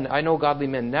godly men. I know godly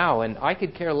men now, and I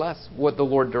could care less what the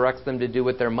Lord directs them to do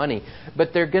with their money.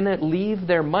 But they're going to leave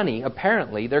their money,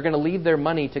 apparently, they're going to leave their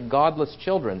money to godless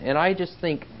children. And I just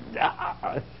think,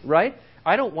 right?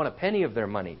 I don't want a penny of their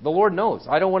money. The Lord knows.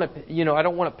 I don't want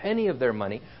a penny of their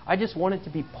money. I just want it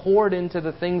to be poured into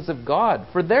the things of God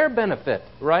for their benefit,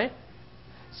 right?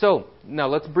 So, now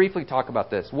let's briefly talk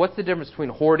about this. What's the difference between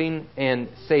hoarding and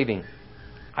saving?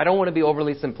 I don't want to be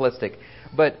overly simplistic,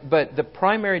 but the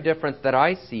primary difference that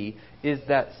I see is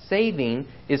that saving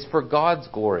is for God's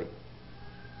glory.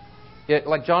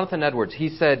 Like Jonathan Edwards, he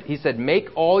said, make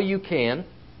all you can,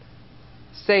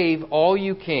 save all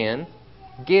you can,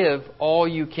 give all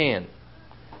you can.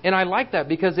 And I like that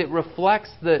because it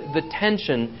reflects the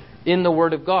tension in the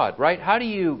Word of God, right? How do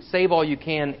you save all you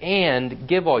can and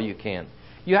give all you can?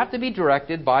 You have to be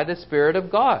directed by the Spirit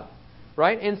of God,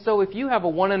 right? And so if you have a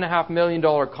 $1.5 million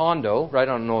condo, right? I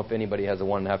don't know if anybody has a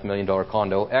 $1.5 million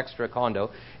condo, extra condo.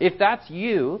 If that's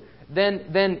you,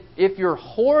 then if you're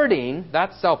hoarding,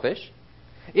 that's selfish.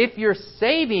 If you're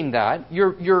saving that,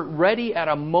 you're ready at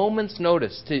a moment's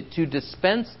notice to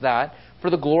dispense that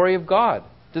for the glory of God.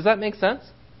 Does that make sense?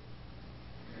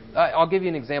 I'll give you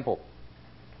an example.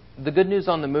 The Good News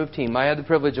on the Move team, I had the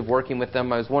privilege of working with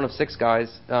them. I was one of 6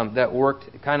 guys that worked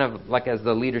kind of like as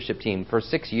the leadership team for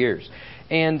 6 years.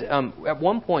 And at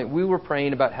one point, we were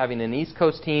praying about having an East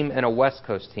Coast team and a West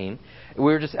Coast team. We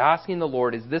were just asking the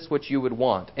Lord, is this what you would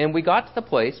want? And we got to the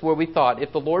place where we thought,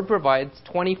 if the Lord provides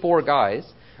 24 guys,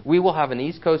 We will have an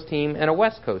East Coast team and a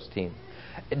West Coast team.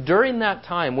 During that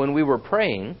time when we were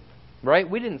praying, right,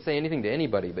 we didn't say anything to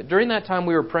anybody, but during that time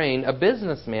we were praying, a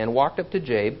businessman walked up to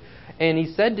Jabe and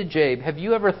he said to Jabe, have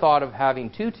you ever thought of having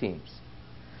 2 teams?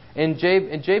 And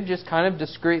Jabe just kind of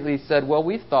discreetly said, well,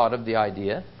 we've thought of the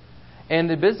idea. And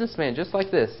the businessman, just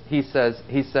like this, he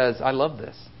says, I love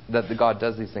this, that the God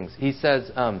does these things. He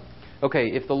says, okay,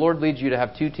 if the Lord leads you to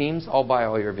have 2 teams, I'll buy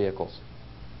all your vehicles.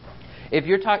 If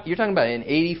you're talking about an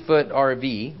 80-foot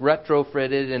RV,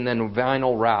 retrofitted and then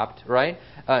vinyl wrapped, right?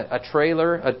 A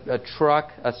trailer, a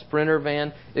truck, a Sprinter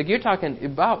van. You're talking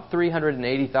about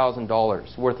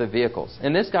 $380,000 worth of vehicles.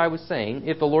 And this guy was saying,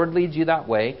 if the Lord leads you that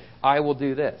way, I will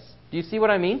do this. Do you see what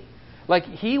I mean? Like,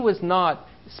 he was not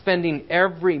spending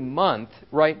every month,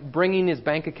 right, bringing his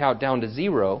bank account down to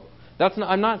zero.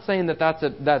 I'm not saying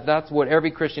that's what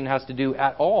every Christian has to do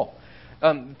at all.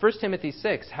 1 Timothy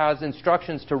 6 has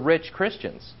instructions to rich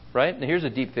Christians, right? And here's a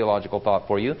deep theological thought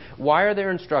for you. Why are there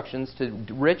instructions to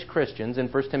rich Christians in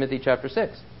 1 Timothy chapter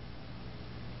 6?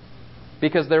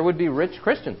 Because there would be rich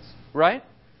Christians, right?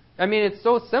 I mean, it's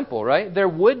so simple, right? There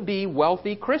would be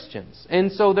wealthy Christians.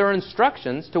 And so there are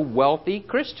instructions to wealthy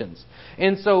Christians.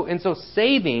 And so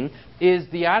saving is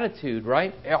the attitude,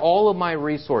 right? All of my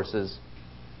resources,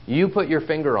 you put your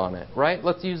finger on it, right?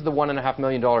 Let's use the $1.5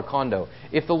 million condo.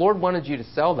 If the Lord wanted you to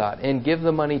sell that and give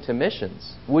the money to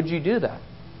missions, would you do that?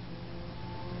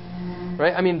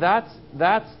 Right? I mean, that's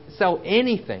sell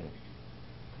anything.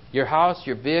 Your house,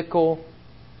 your vehicle,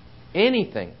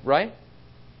 anything, right?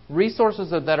 Resources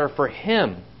that are for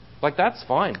Him. Like, that's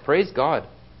fine. Praise God.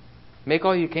 Make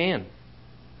all you can.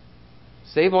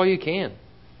 Save all you can.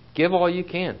 Give all you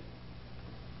can.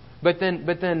 But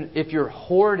then if you're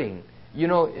hoarding, you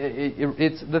know,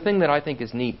 it's the thing that I think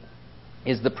is neat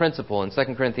is the principle in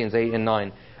 2 Corinthians 8 and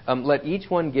 9. Let each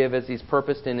one give as he's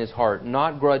purposed in his heart,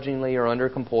 not grudgingly or under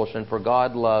compulsion, for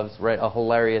God loves, right, a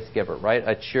hilarious giver, right?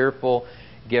 A cheerful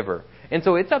giver. And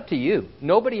so it's up to you.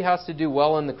 Nobody has to do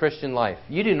well in the Christian life.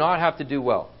 You do not have to do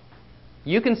well.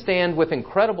 You can stand with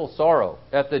incredible sorrow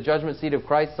at the judgment seat of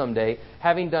Christ someday,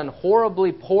 having done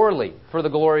horribly poorly for the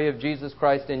glory of Jesus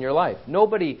Christ in your life.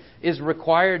 Nobody is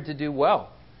required to do well.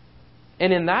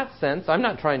 And in that sense, I'm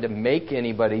not trying to make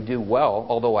anybody do well,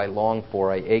 although I long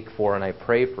for, I ache for, and I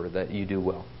pray for that you do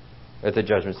well at the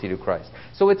judgment seat of Christ.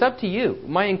 So it's up to you.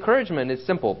 My encouragement is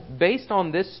simple. Based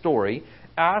on this story,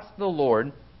 ask the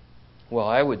Lord. Well,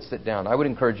 I would sit down. I would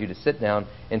encourage you to sit down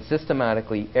and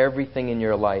systematically, everything in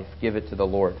your life, give it to the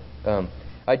Lord.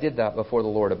 I did that before the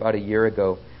Lord about a year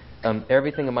ago.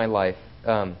 Everything in my life,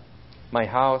 my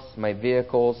house, my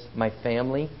vehicles, my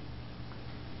family,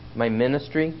 my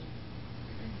ministry,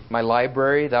 my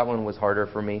library. That one was harder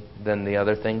for me than the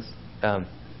other things. And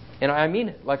I mean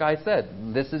it. Like I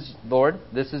said, this is, Lord,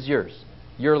 this is yours.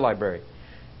 Your library.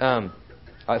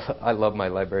 I love my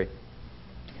library.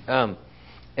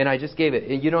 And I just gave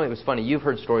it. You know, it was funny. You've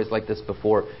heard stories like this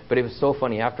before, but it was so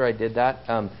funny. After I did that,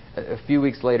 a few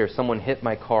weeks later, someone hit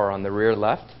my car on the rear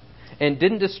left and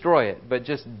didn't destroy it, but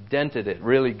just dented it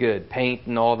really good, paint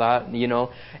and all that, you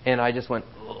know. And I just went,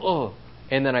 oh.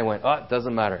 And then I went, oh, it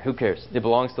doesn't matter. Who cares? It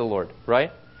belongs to the Lord,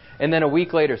 right? And then a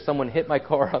week later, someone hit my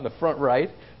car on the front right,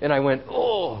 and I went,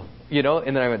 oh, you know.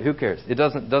 And then I went, who cares? It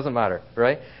doesn't matter,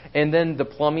 right? And then the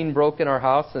plumbing broke in our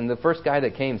house, and the first guy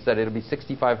that came said it'll be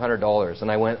 $6,500. And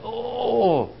I went,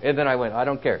 oh. And then I went, I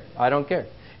don't care.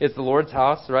 It's the Lord's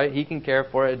house, right? He can care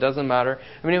for it. It doesn't matter.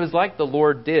 I mean, it was like the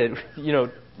Lord did, you know,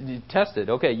 tested.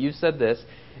 Okay, you said this.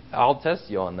 I'll test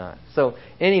you on that. So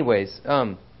anyways,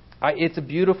 it's a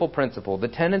beautiful principle. The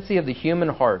tendency of the human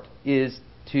heart is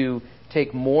to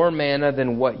take more manna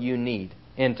than what you need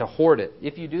and to hoard it.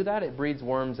 If you do that, it breeds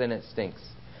worms and it stinks.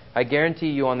 I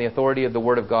guarantee you on the authority of the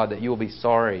Word of God that you will be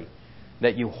sorry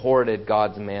that you hoarded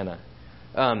God's manna.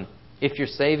 If you're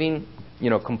saving, you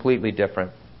know, completely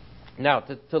different. Now,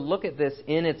 to look at this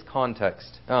in its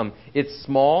context, it's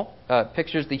small,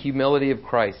 pictures the humility of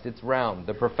Christ. It's round,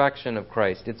 the perfection of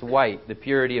Christ. It's white, the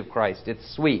purity of Christ.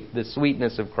 It's sweet, the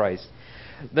sweetness of Christ.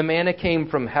 The manna came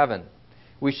from heaven.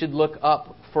 We should look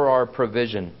up for our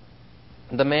provision.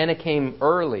 The manna came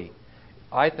early.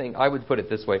 I think I would put it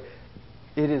this way.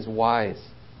 It is wise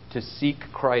to seek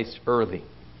Christ early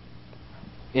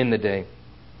in the day.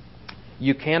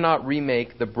 You cannot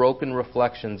remake the broken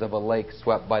reflections of a lake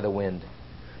swept by the wind.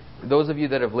 Those of you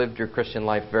that have lived your Christian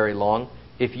life very long,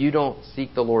 if you don't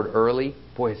seek the Lord early,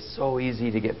 boy, it's so easy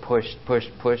to get pushed,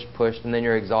 and then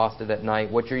you're exhausted at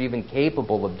night. What you're even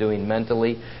capable of doing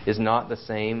mentally is not the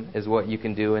same as what you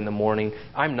can do in the morning.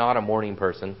 I'm not a morning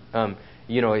person.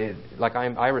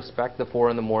 I respect the 4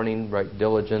 in the morning, right,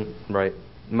 diligent, right,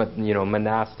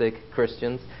 monastic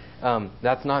Christians.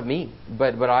 That's not me.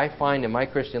 But I find in my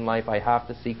Christian life I have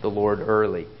to seek the Lord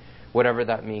early, whatever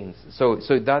that means. So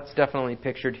that's definitely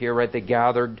pictured here, right? They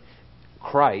gathered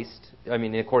Christ. I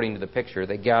mean, according to the picture,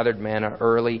 they gathered manna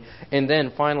early. And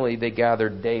then finally they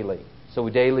gathered daily. So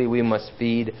daily we must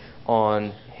feed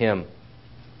on Him.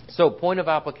 So point of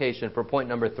application for point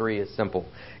number 3 is simple.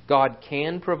 God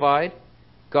can provide.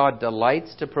 God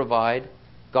delights to provide.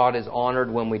 God is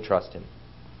honored when we trust Him.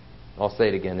 I'll say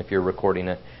it again if you're recording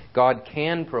it. God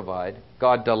can provide.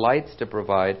 God delights to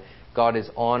provide. God is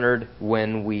honored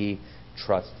when we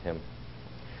trust Him.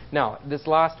 Now, this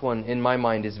last one in my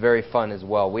mind is very fun as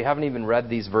well. We haven't even read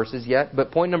these verses yet,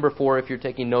 but point number 4, if you're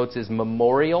taking notes, is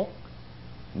memorial.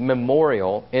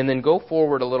 Memorial. And then go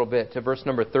forward a little bit to verse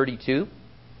number 32.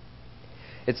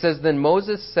 It says, Then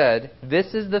Moses said,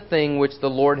 This is the thing which the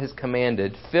Lord has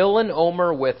commanded. Fill an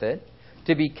omer with it,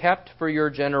 to be kept for your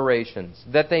generations,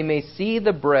 that they may see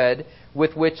the bread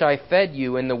with which I fed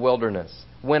you in the wilderness,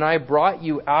 when I brought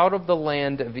you out of the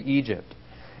land of Egypt.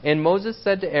 And Moses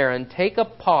said to Aaron, Take a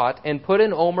pot and put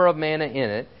an omer of manna in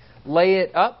it, lay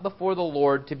it up before the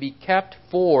Lord to be kept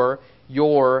for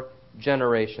your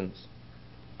generations.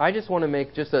 I just want to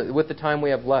make, with the time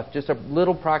we have left, just a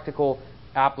little practical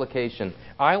application.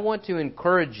 I want to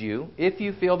encourage you, if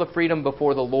you feel the freedom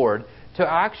before the Lord, to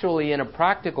actually, in a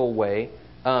practical way,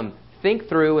 think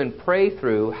through and pray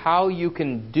through how you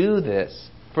can do this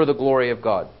for the glory of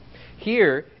God.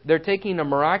 Here, they're taking a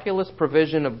miraculous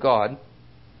provision of God,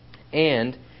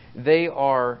 and they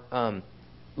are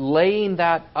laying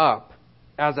that up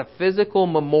as a physical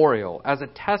memorial, as a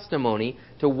testimony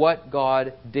to what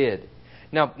God did.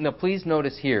 Now, please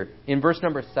notice here, in verse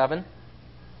number 7,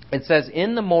 it says,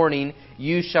 In the morning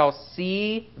you shall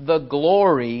see the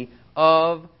glory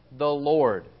of the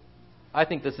Lord. I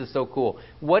think this is so cool.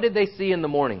 What did they see in the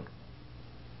morning?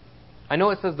 I know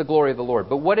it says the glory of the Lord,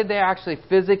 but what did they actually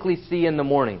physically see in the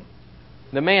morning?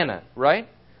 The manna, right?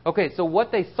 Okay, so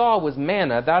what they saw was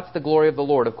manna. That's the glory of the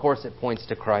Lord. Of course, it points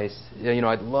to Christ.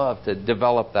 I'd love to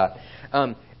develop that.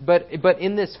 But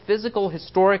in this physical,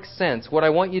 historic sense, what I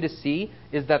want you to see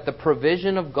is that the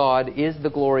provision of God is the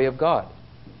glory of God.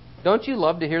 Don't you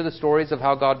love to hear the stories of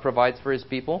how God provides for His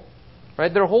people?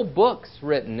 Right? There are whole books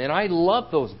written, and I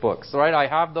love those books. Right? I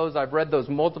have those. I've read those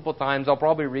multiple times. I'll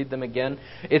probably read them again.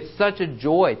 It's such a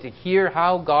joy to hear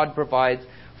how God provides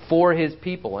for His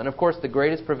people. And of course, the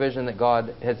greatest provision that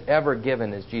God has ever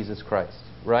given is Jesus Christ.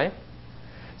 Right?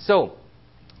 So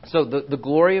the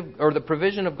glory of, or the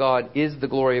provision of God is the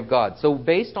glory of God. So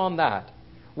based on that,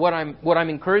 what I'm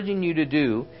encouraging you to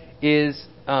do is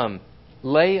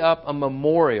lay up a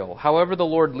memorial, however the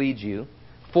Lord leads you,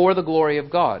 for the glory of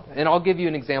God. And I'll give you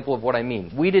an example of what I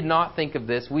mean. We did not think of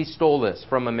this. We stole this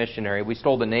from a missionary. We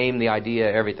stole the name, the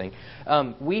idea, everything.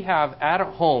 We have at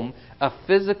home a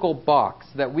physical box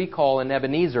that we call an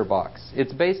Ebenezer box.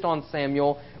 It's based on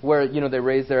Samuel, where they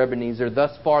raised their Ebenezer.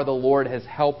 Thus far the Lord has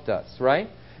helped us, right?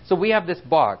 So we have this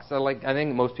box. I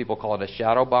think most people call it a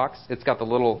shadow box. It's got the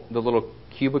little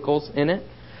cubicles in it.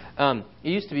 It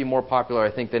used to be more popular,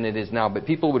 I think, than it is now. But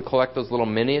people would collect those little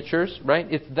miniatures, right?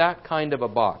 It's that kind of a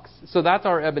box. So that's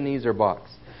our Ebenezer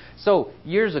box. So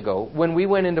years ago, when we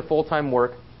went into full-time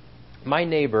work, my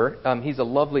neighbor, he's a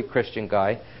lovely Christian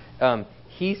guy,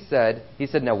 he said,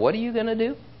 now what are you going to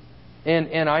do?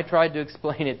 And I tried to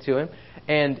explain it to him.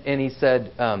 And he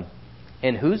said,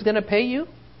 and who's going to pay you?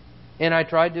 And I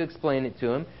tried to explain it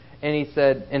to him. And he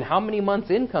said, and how many months'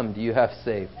 income do you have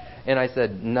saved? And I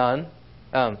said, none.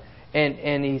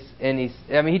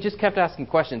 He just kept asking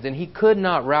questions, and he could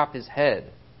not wrap his head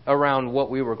around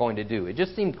what we were going to do. It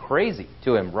just seemed crazy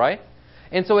to him, right?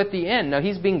 And so at the end, now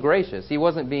he's being gracious. He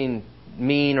wasn't being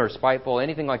mean or spiteful,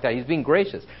 anything like that. He's being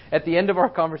gracious. At the end of our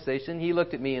conversation, he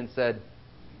looked at me and said,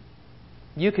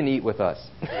 you can eat with us.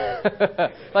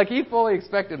 Like he fully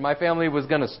expected my family was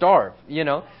going to starve,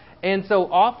 And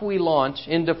so off we launch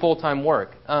into full-time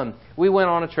work. We went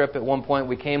on a trip at one point.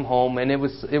 We came home, and it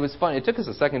was fun. It took us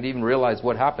a second to even realize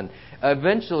what happened.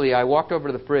 Eventually, I walked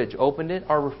over to the fridge, opened it.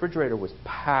 Our refrigerator was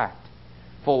packed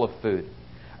full of food.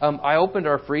 I opened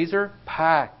our freezer,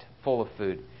 packed full of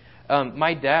food.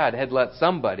 My dad had let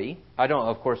somebody, I don't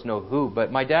of course know who,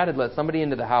 but my dad had let somebody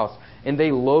into the house, and they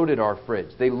loaded our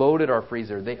fridge. They loaded our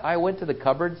freezer. I went to the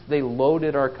cupboards. They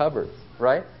loaded our cupboards.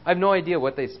 Right? I have no idea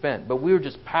what they spent, but we were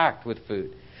just packed with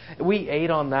food. We ate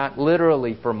on that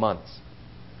literally for months.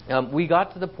 We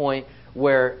got to the point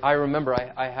where I remember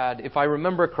I had, if I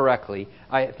remember correctly,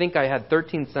 I think I had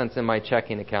 13 cents in my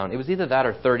checking account. It was either that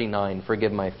or 39,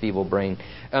 forgive my feeble brain.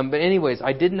 But anyways,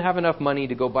 I didn't have enough money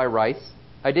to go buy rice.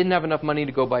 I didn't have enough money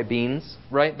to go buy beans,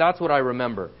 right? That's what I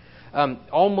remember.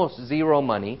 Almost zero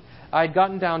money. I'd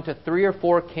gotten down to 3 or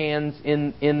 4 cans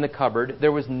in the cupboard.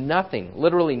 There was nothing,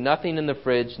 literally nothing in the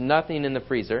fridge, nothing in the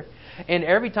freezer. And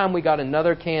every time we got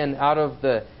another can out of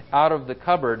the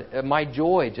cupboard, my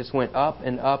joy just went up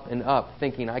and up and up,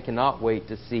 thinking I cannot wait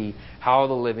to see how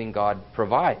the living God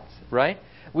provides, right?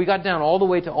 We got down all the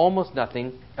way to almost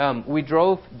nothing. We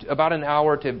drove about an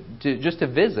hour to just to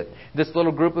visit this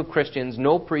little group of Christians,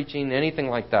 no preaching, anything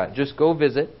like that. Just go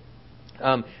visit.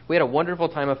 We had a wonderful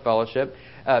time of fellowship.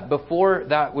 Before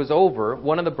that was over,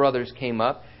 one of the brothers came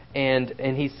up and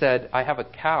he said, "I have a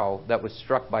cow that was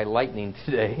struck by lightning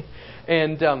today,"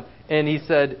 and he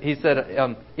said,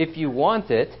 "If you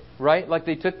want it." Right, like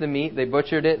they took the meat, they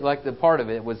butchered it. Like the part of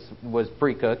it was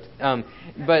pre-cooked,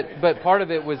 but part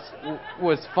of it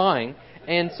was fine.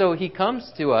 And so he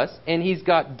comes to us, and he's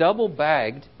got double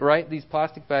bagged, right? These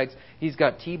plastic bags. He's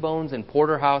got T-bones and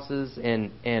porterhouses and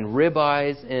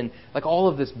ribeyes and like all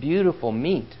of this beautiful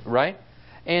meat, right?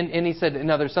 And he said,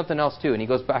 "No, there's something else too." And he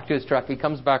goes back to his truck. He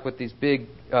comes back with these big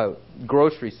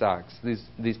grocery sacks,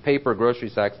 these paper grocery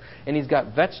sacks, and he's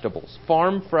got vegetables,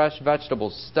 farm fresh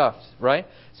vegetables stuffed, right?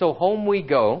 So home we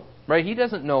go, right? He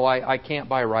doesn't know I can't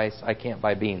buy rice, I can't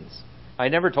buy beans. I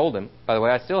never told him. By the way,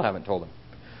 I still haven't told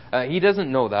him. He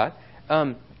doesn't know that.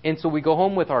 And so we go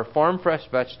home with our farm fresh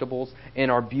vegetables and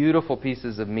our beautiful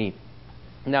pieces of meat.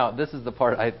 Now, this is the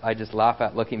part I just laugh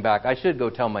at looking back. I should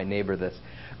go tell my neighbor this.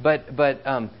 But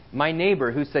my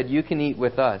neighbor who said, "You can eat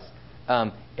with us,"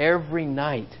 every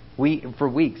night, for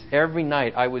weeks, every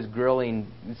night I was grilling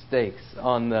steaks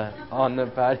on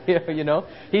the patio, you know.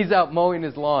 He's out mowing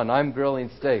his lawn. I'm grilling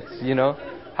steaks, you know.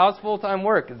 How's full-time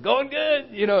work? It's going good,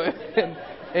 you know.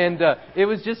 And it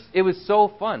was so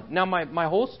fun. Now, my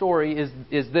whole story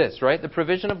is this, right? The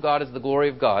provision of God is the glory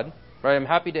of God, right? I'm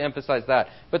happy to emphasize that.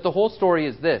 But the whole story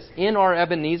is this. In our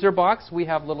Ebenezer box, we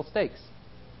have little steaks.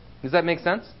 Does that make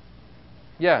sense?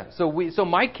 Yeah. So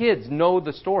my kids know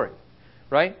the story,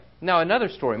 right? Now another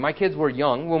story. My kids were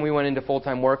young when we went into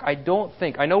full-time work. I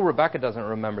know Rebecca doesn't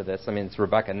remember this. I mean, it's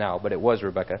Rebecca now, but it was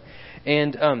Rebecca.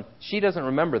 And she doesn't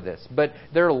remember this. But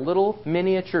there are little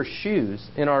miniature shoes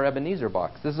in our Ebenezer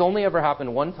box. This has only ever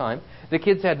happened one time. The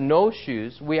kids had no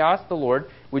shoes. We asked the Lord,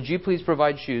 "Would you please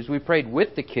provide shoes?" We prayed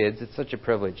with the kids. It's such a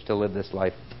privilege to live this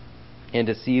life and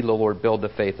to see the Lord build the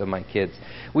faith of my kids.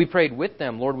 We prayed with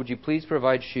them, "Lord, would you please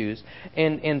provide shoes?"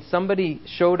 And somebody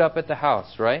showed up at the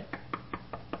house, right?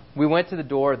 We went to the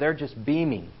door. They're just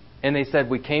beaming. And they said,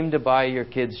 "We came to buy your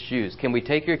kids shoes. Can we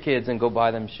take your kids and go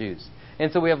buy them shoes?"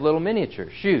 And so we have little miniature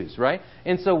shoes, right?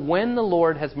 And so when the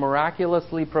Lord has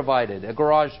miraculously provided a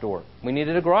garage door, we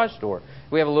needed a garage door.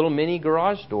 We have a little mini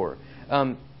garage door,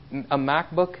 a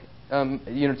MacBook,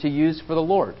 to use for the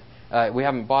Lord. We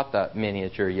haven't bought that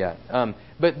miniature yet.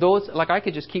 But those, like I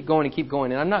could just keep going,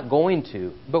 and I'm not going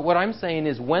to. But what I'm saying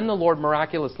is when the Lord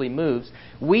miraculously moves,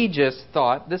 we just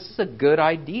thought this is a good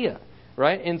idea,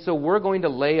 right? And so we're going to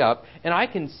lay up, and I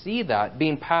can see that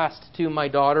being passed to my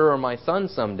daughter or my son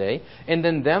someday, and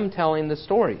then them telling the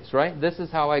stories, right? This is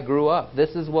how I grew up.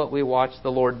 This is what we watched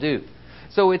the Lord do.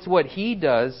 So it's what He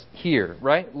does here,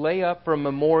 right? Lay up for a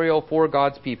memorial for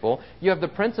God's people. You have the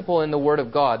principle in the Word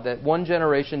of God that one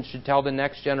generation should tell the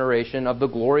next generation of the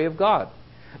glory of God.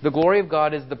 The glory of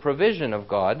God is the provision of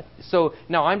God. So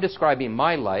now I'm describing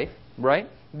my life, right?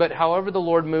 But however the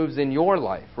Lord moves in your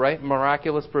life, right?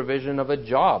 Miraculous provision of a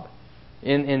job.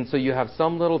 And so you have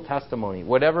some little testimony,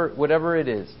 whatever it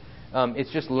is.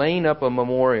 It's just laying up a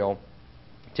memorial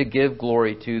to give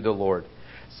glory to the Lord.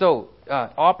 So,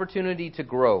 opportunity to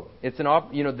grow. It's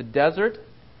the desert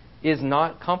is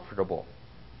not comfortable.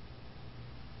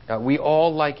 We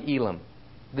all like Elam.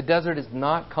 The desert is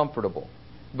not comfortable.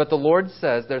 But the Lord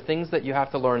says there are things that you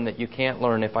have to learn that you can't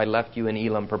learn if I left you in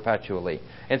Elam perpetually.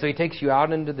 And so He takes you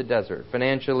out into the desert,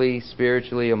 financially,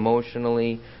 spiritually,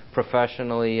 emotionally,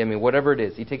 professionally, whatever it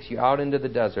is. He takes you out into the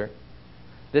desert.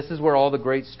 This is where all the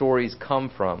great stories come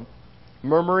from.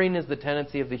 Murmuring is the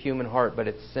tendency of the human heart, but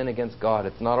it's sin against God.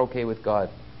 It's not okay with God.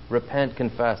 Repent,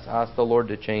 confess, ask the Lord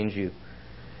to change you.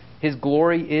 His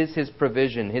glory is His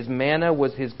provision. His manna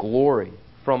was His glory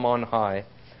from on high.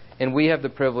 And we have the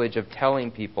privilege of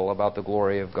telling people about the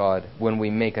glory of God when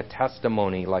we make a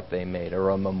testimony like they made or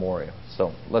a memorial.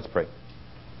 So let's pray.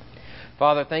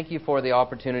 Father, thank you for the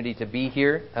opportunity to be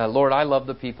here. Lord, I love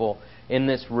the people in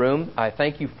this room. I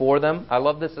thank you for them. I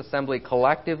love this assembly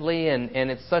collectively, and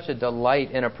it's such a delight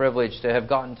and a privilege to have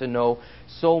gotten to know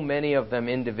so many of them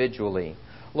individually.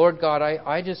 Lord God,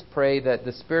 I just pray that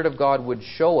the Spirit of God would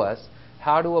show us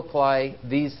how to apply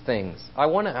these things. I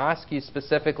want to ask you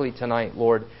specifically tonight,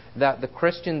 Lord, that the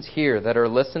Christians here that are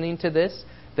listening to this,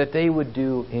 that they would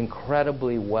do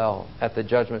incredibly well at the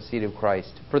judgment seat of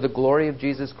Christ, for the glory of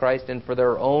Jesus Christ and for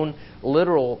their own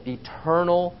literal,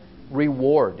 eternal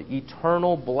reward,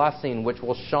 eternal blessing, which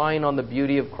will shine on the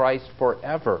beauty of Christ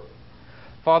forever.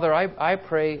 Father, I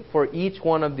pray for each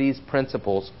one of these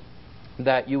principles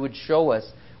that you would show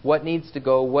us what needs to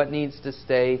go, what needs to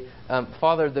stay.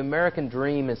 Father, the American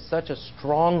dream is such a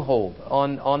stronghold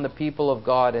on the people of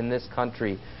God in this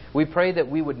country. We pray that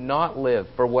we would not live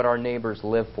for what our neighbors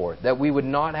live for, that we would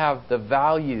not have the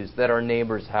values that our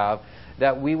neighbors have,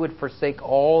 that we would forsake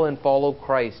all and follow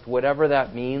Christ, whatever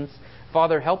that means.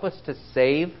 Father, help us to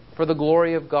save for the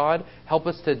glory of God. Help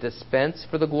us to dispense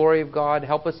for the glory of God.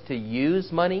 Help us to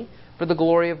use money for the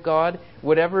glory of God.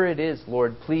 Whatever it is,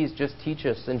 Lord, please just teach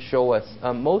us and show us.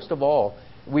 Most of all,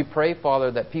 we pray,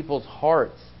 Father, that people's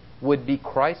hearts would be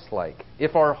Christ-like.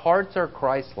 If our hearts are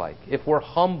Christ-like, if we're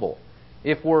humble,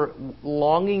 if we're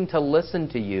longing to listen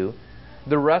to you,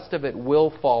 the rest of it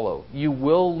will follow. You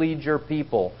will lead your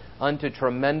people unto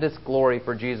tremendous glory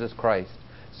for Jesus Christ.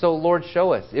 So, Lord,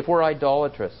 show us if we're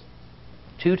idolatrous.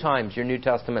 2 times your New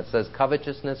Testament says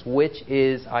covetousness, which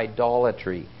is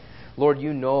idolatry. Lord,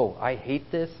 you know I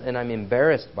hate this and I'm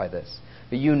embarrassed by this.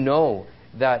 But you know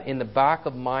that in the back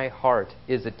of my heart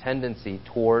is a tendency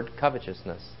toward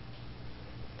covetousness.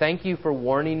 Thank you for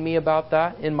warning me about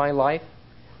that in my life.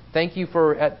 Thank you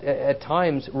for, at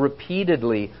times,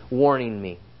 repeatedly warning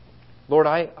me. Lord,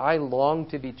 I long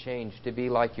to be changed, to be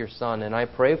like your Son, and I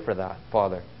pray for that,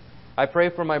 Father. I pray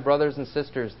for my brothers and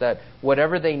sisters that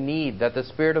whatever they need, that the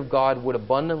Spirit of God would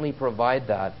abundantly provide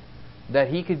that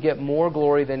He could get more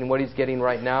glory than what He's getting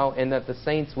right now, and that the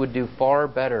saints would do far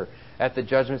better at the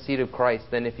judgment seat of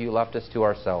Christ than if you left us to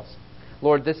ourselves.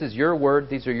 Lord, this is your word.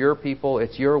 These are your people.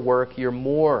 It's your work. You're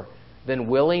more than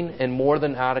willing and more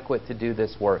than adequate to do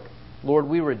this work. Lord,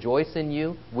 we rejoice in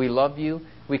you. We love you.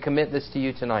 We commit this to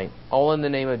you tonight. All in the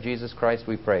name of Jesus Christ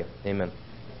we pray. Amen.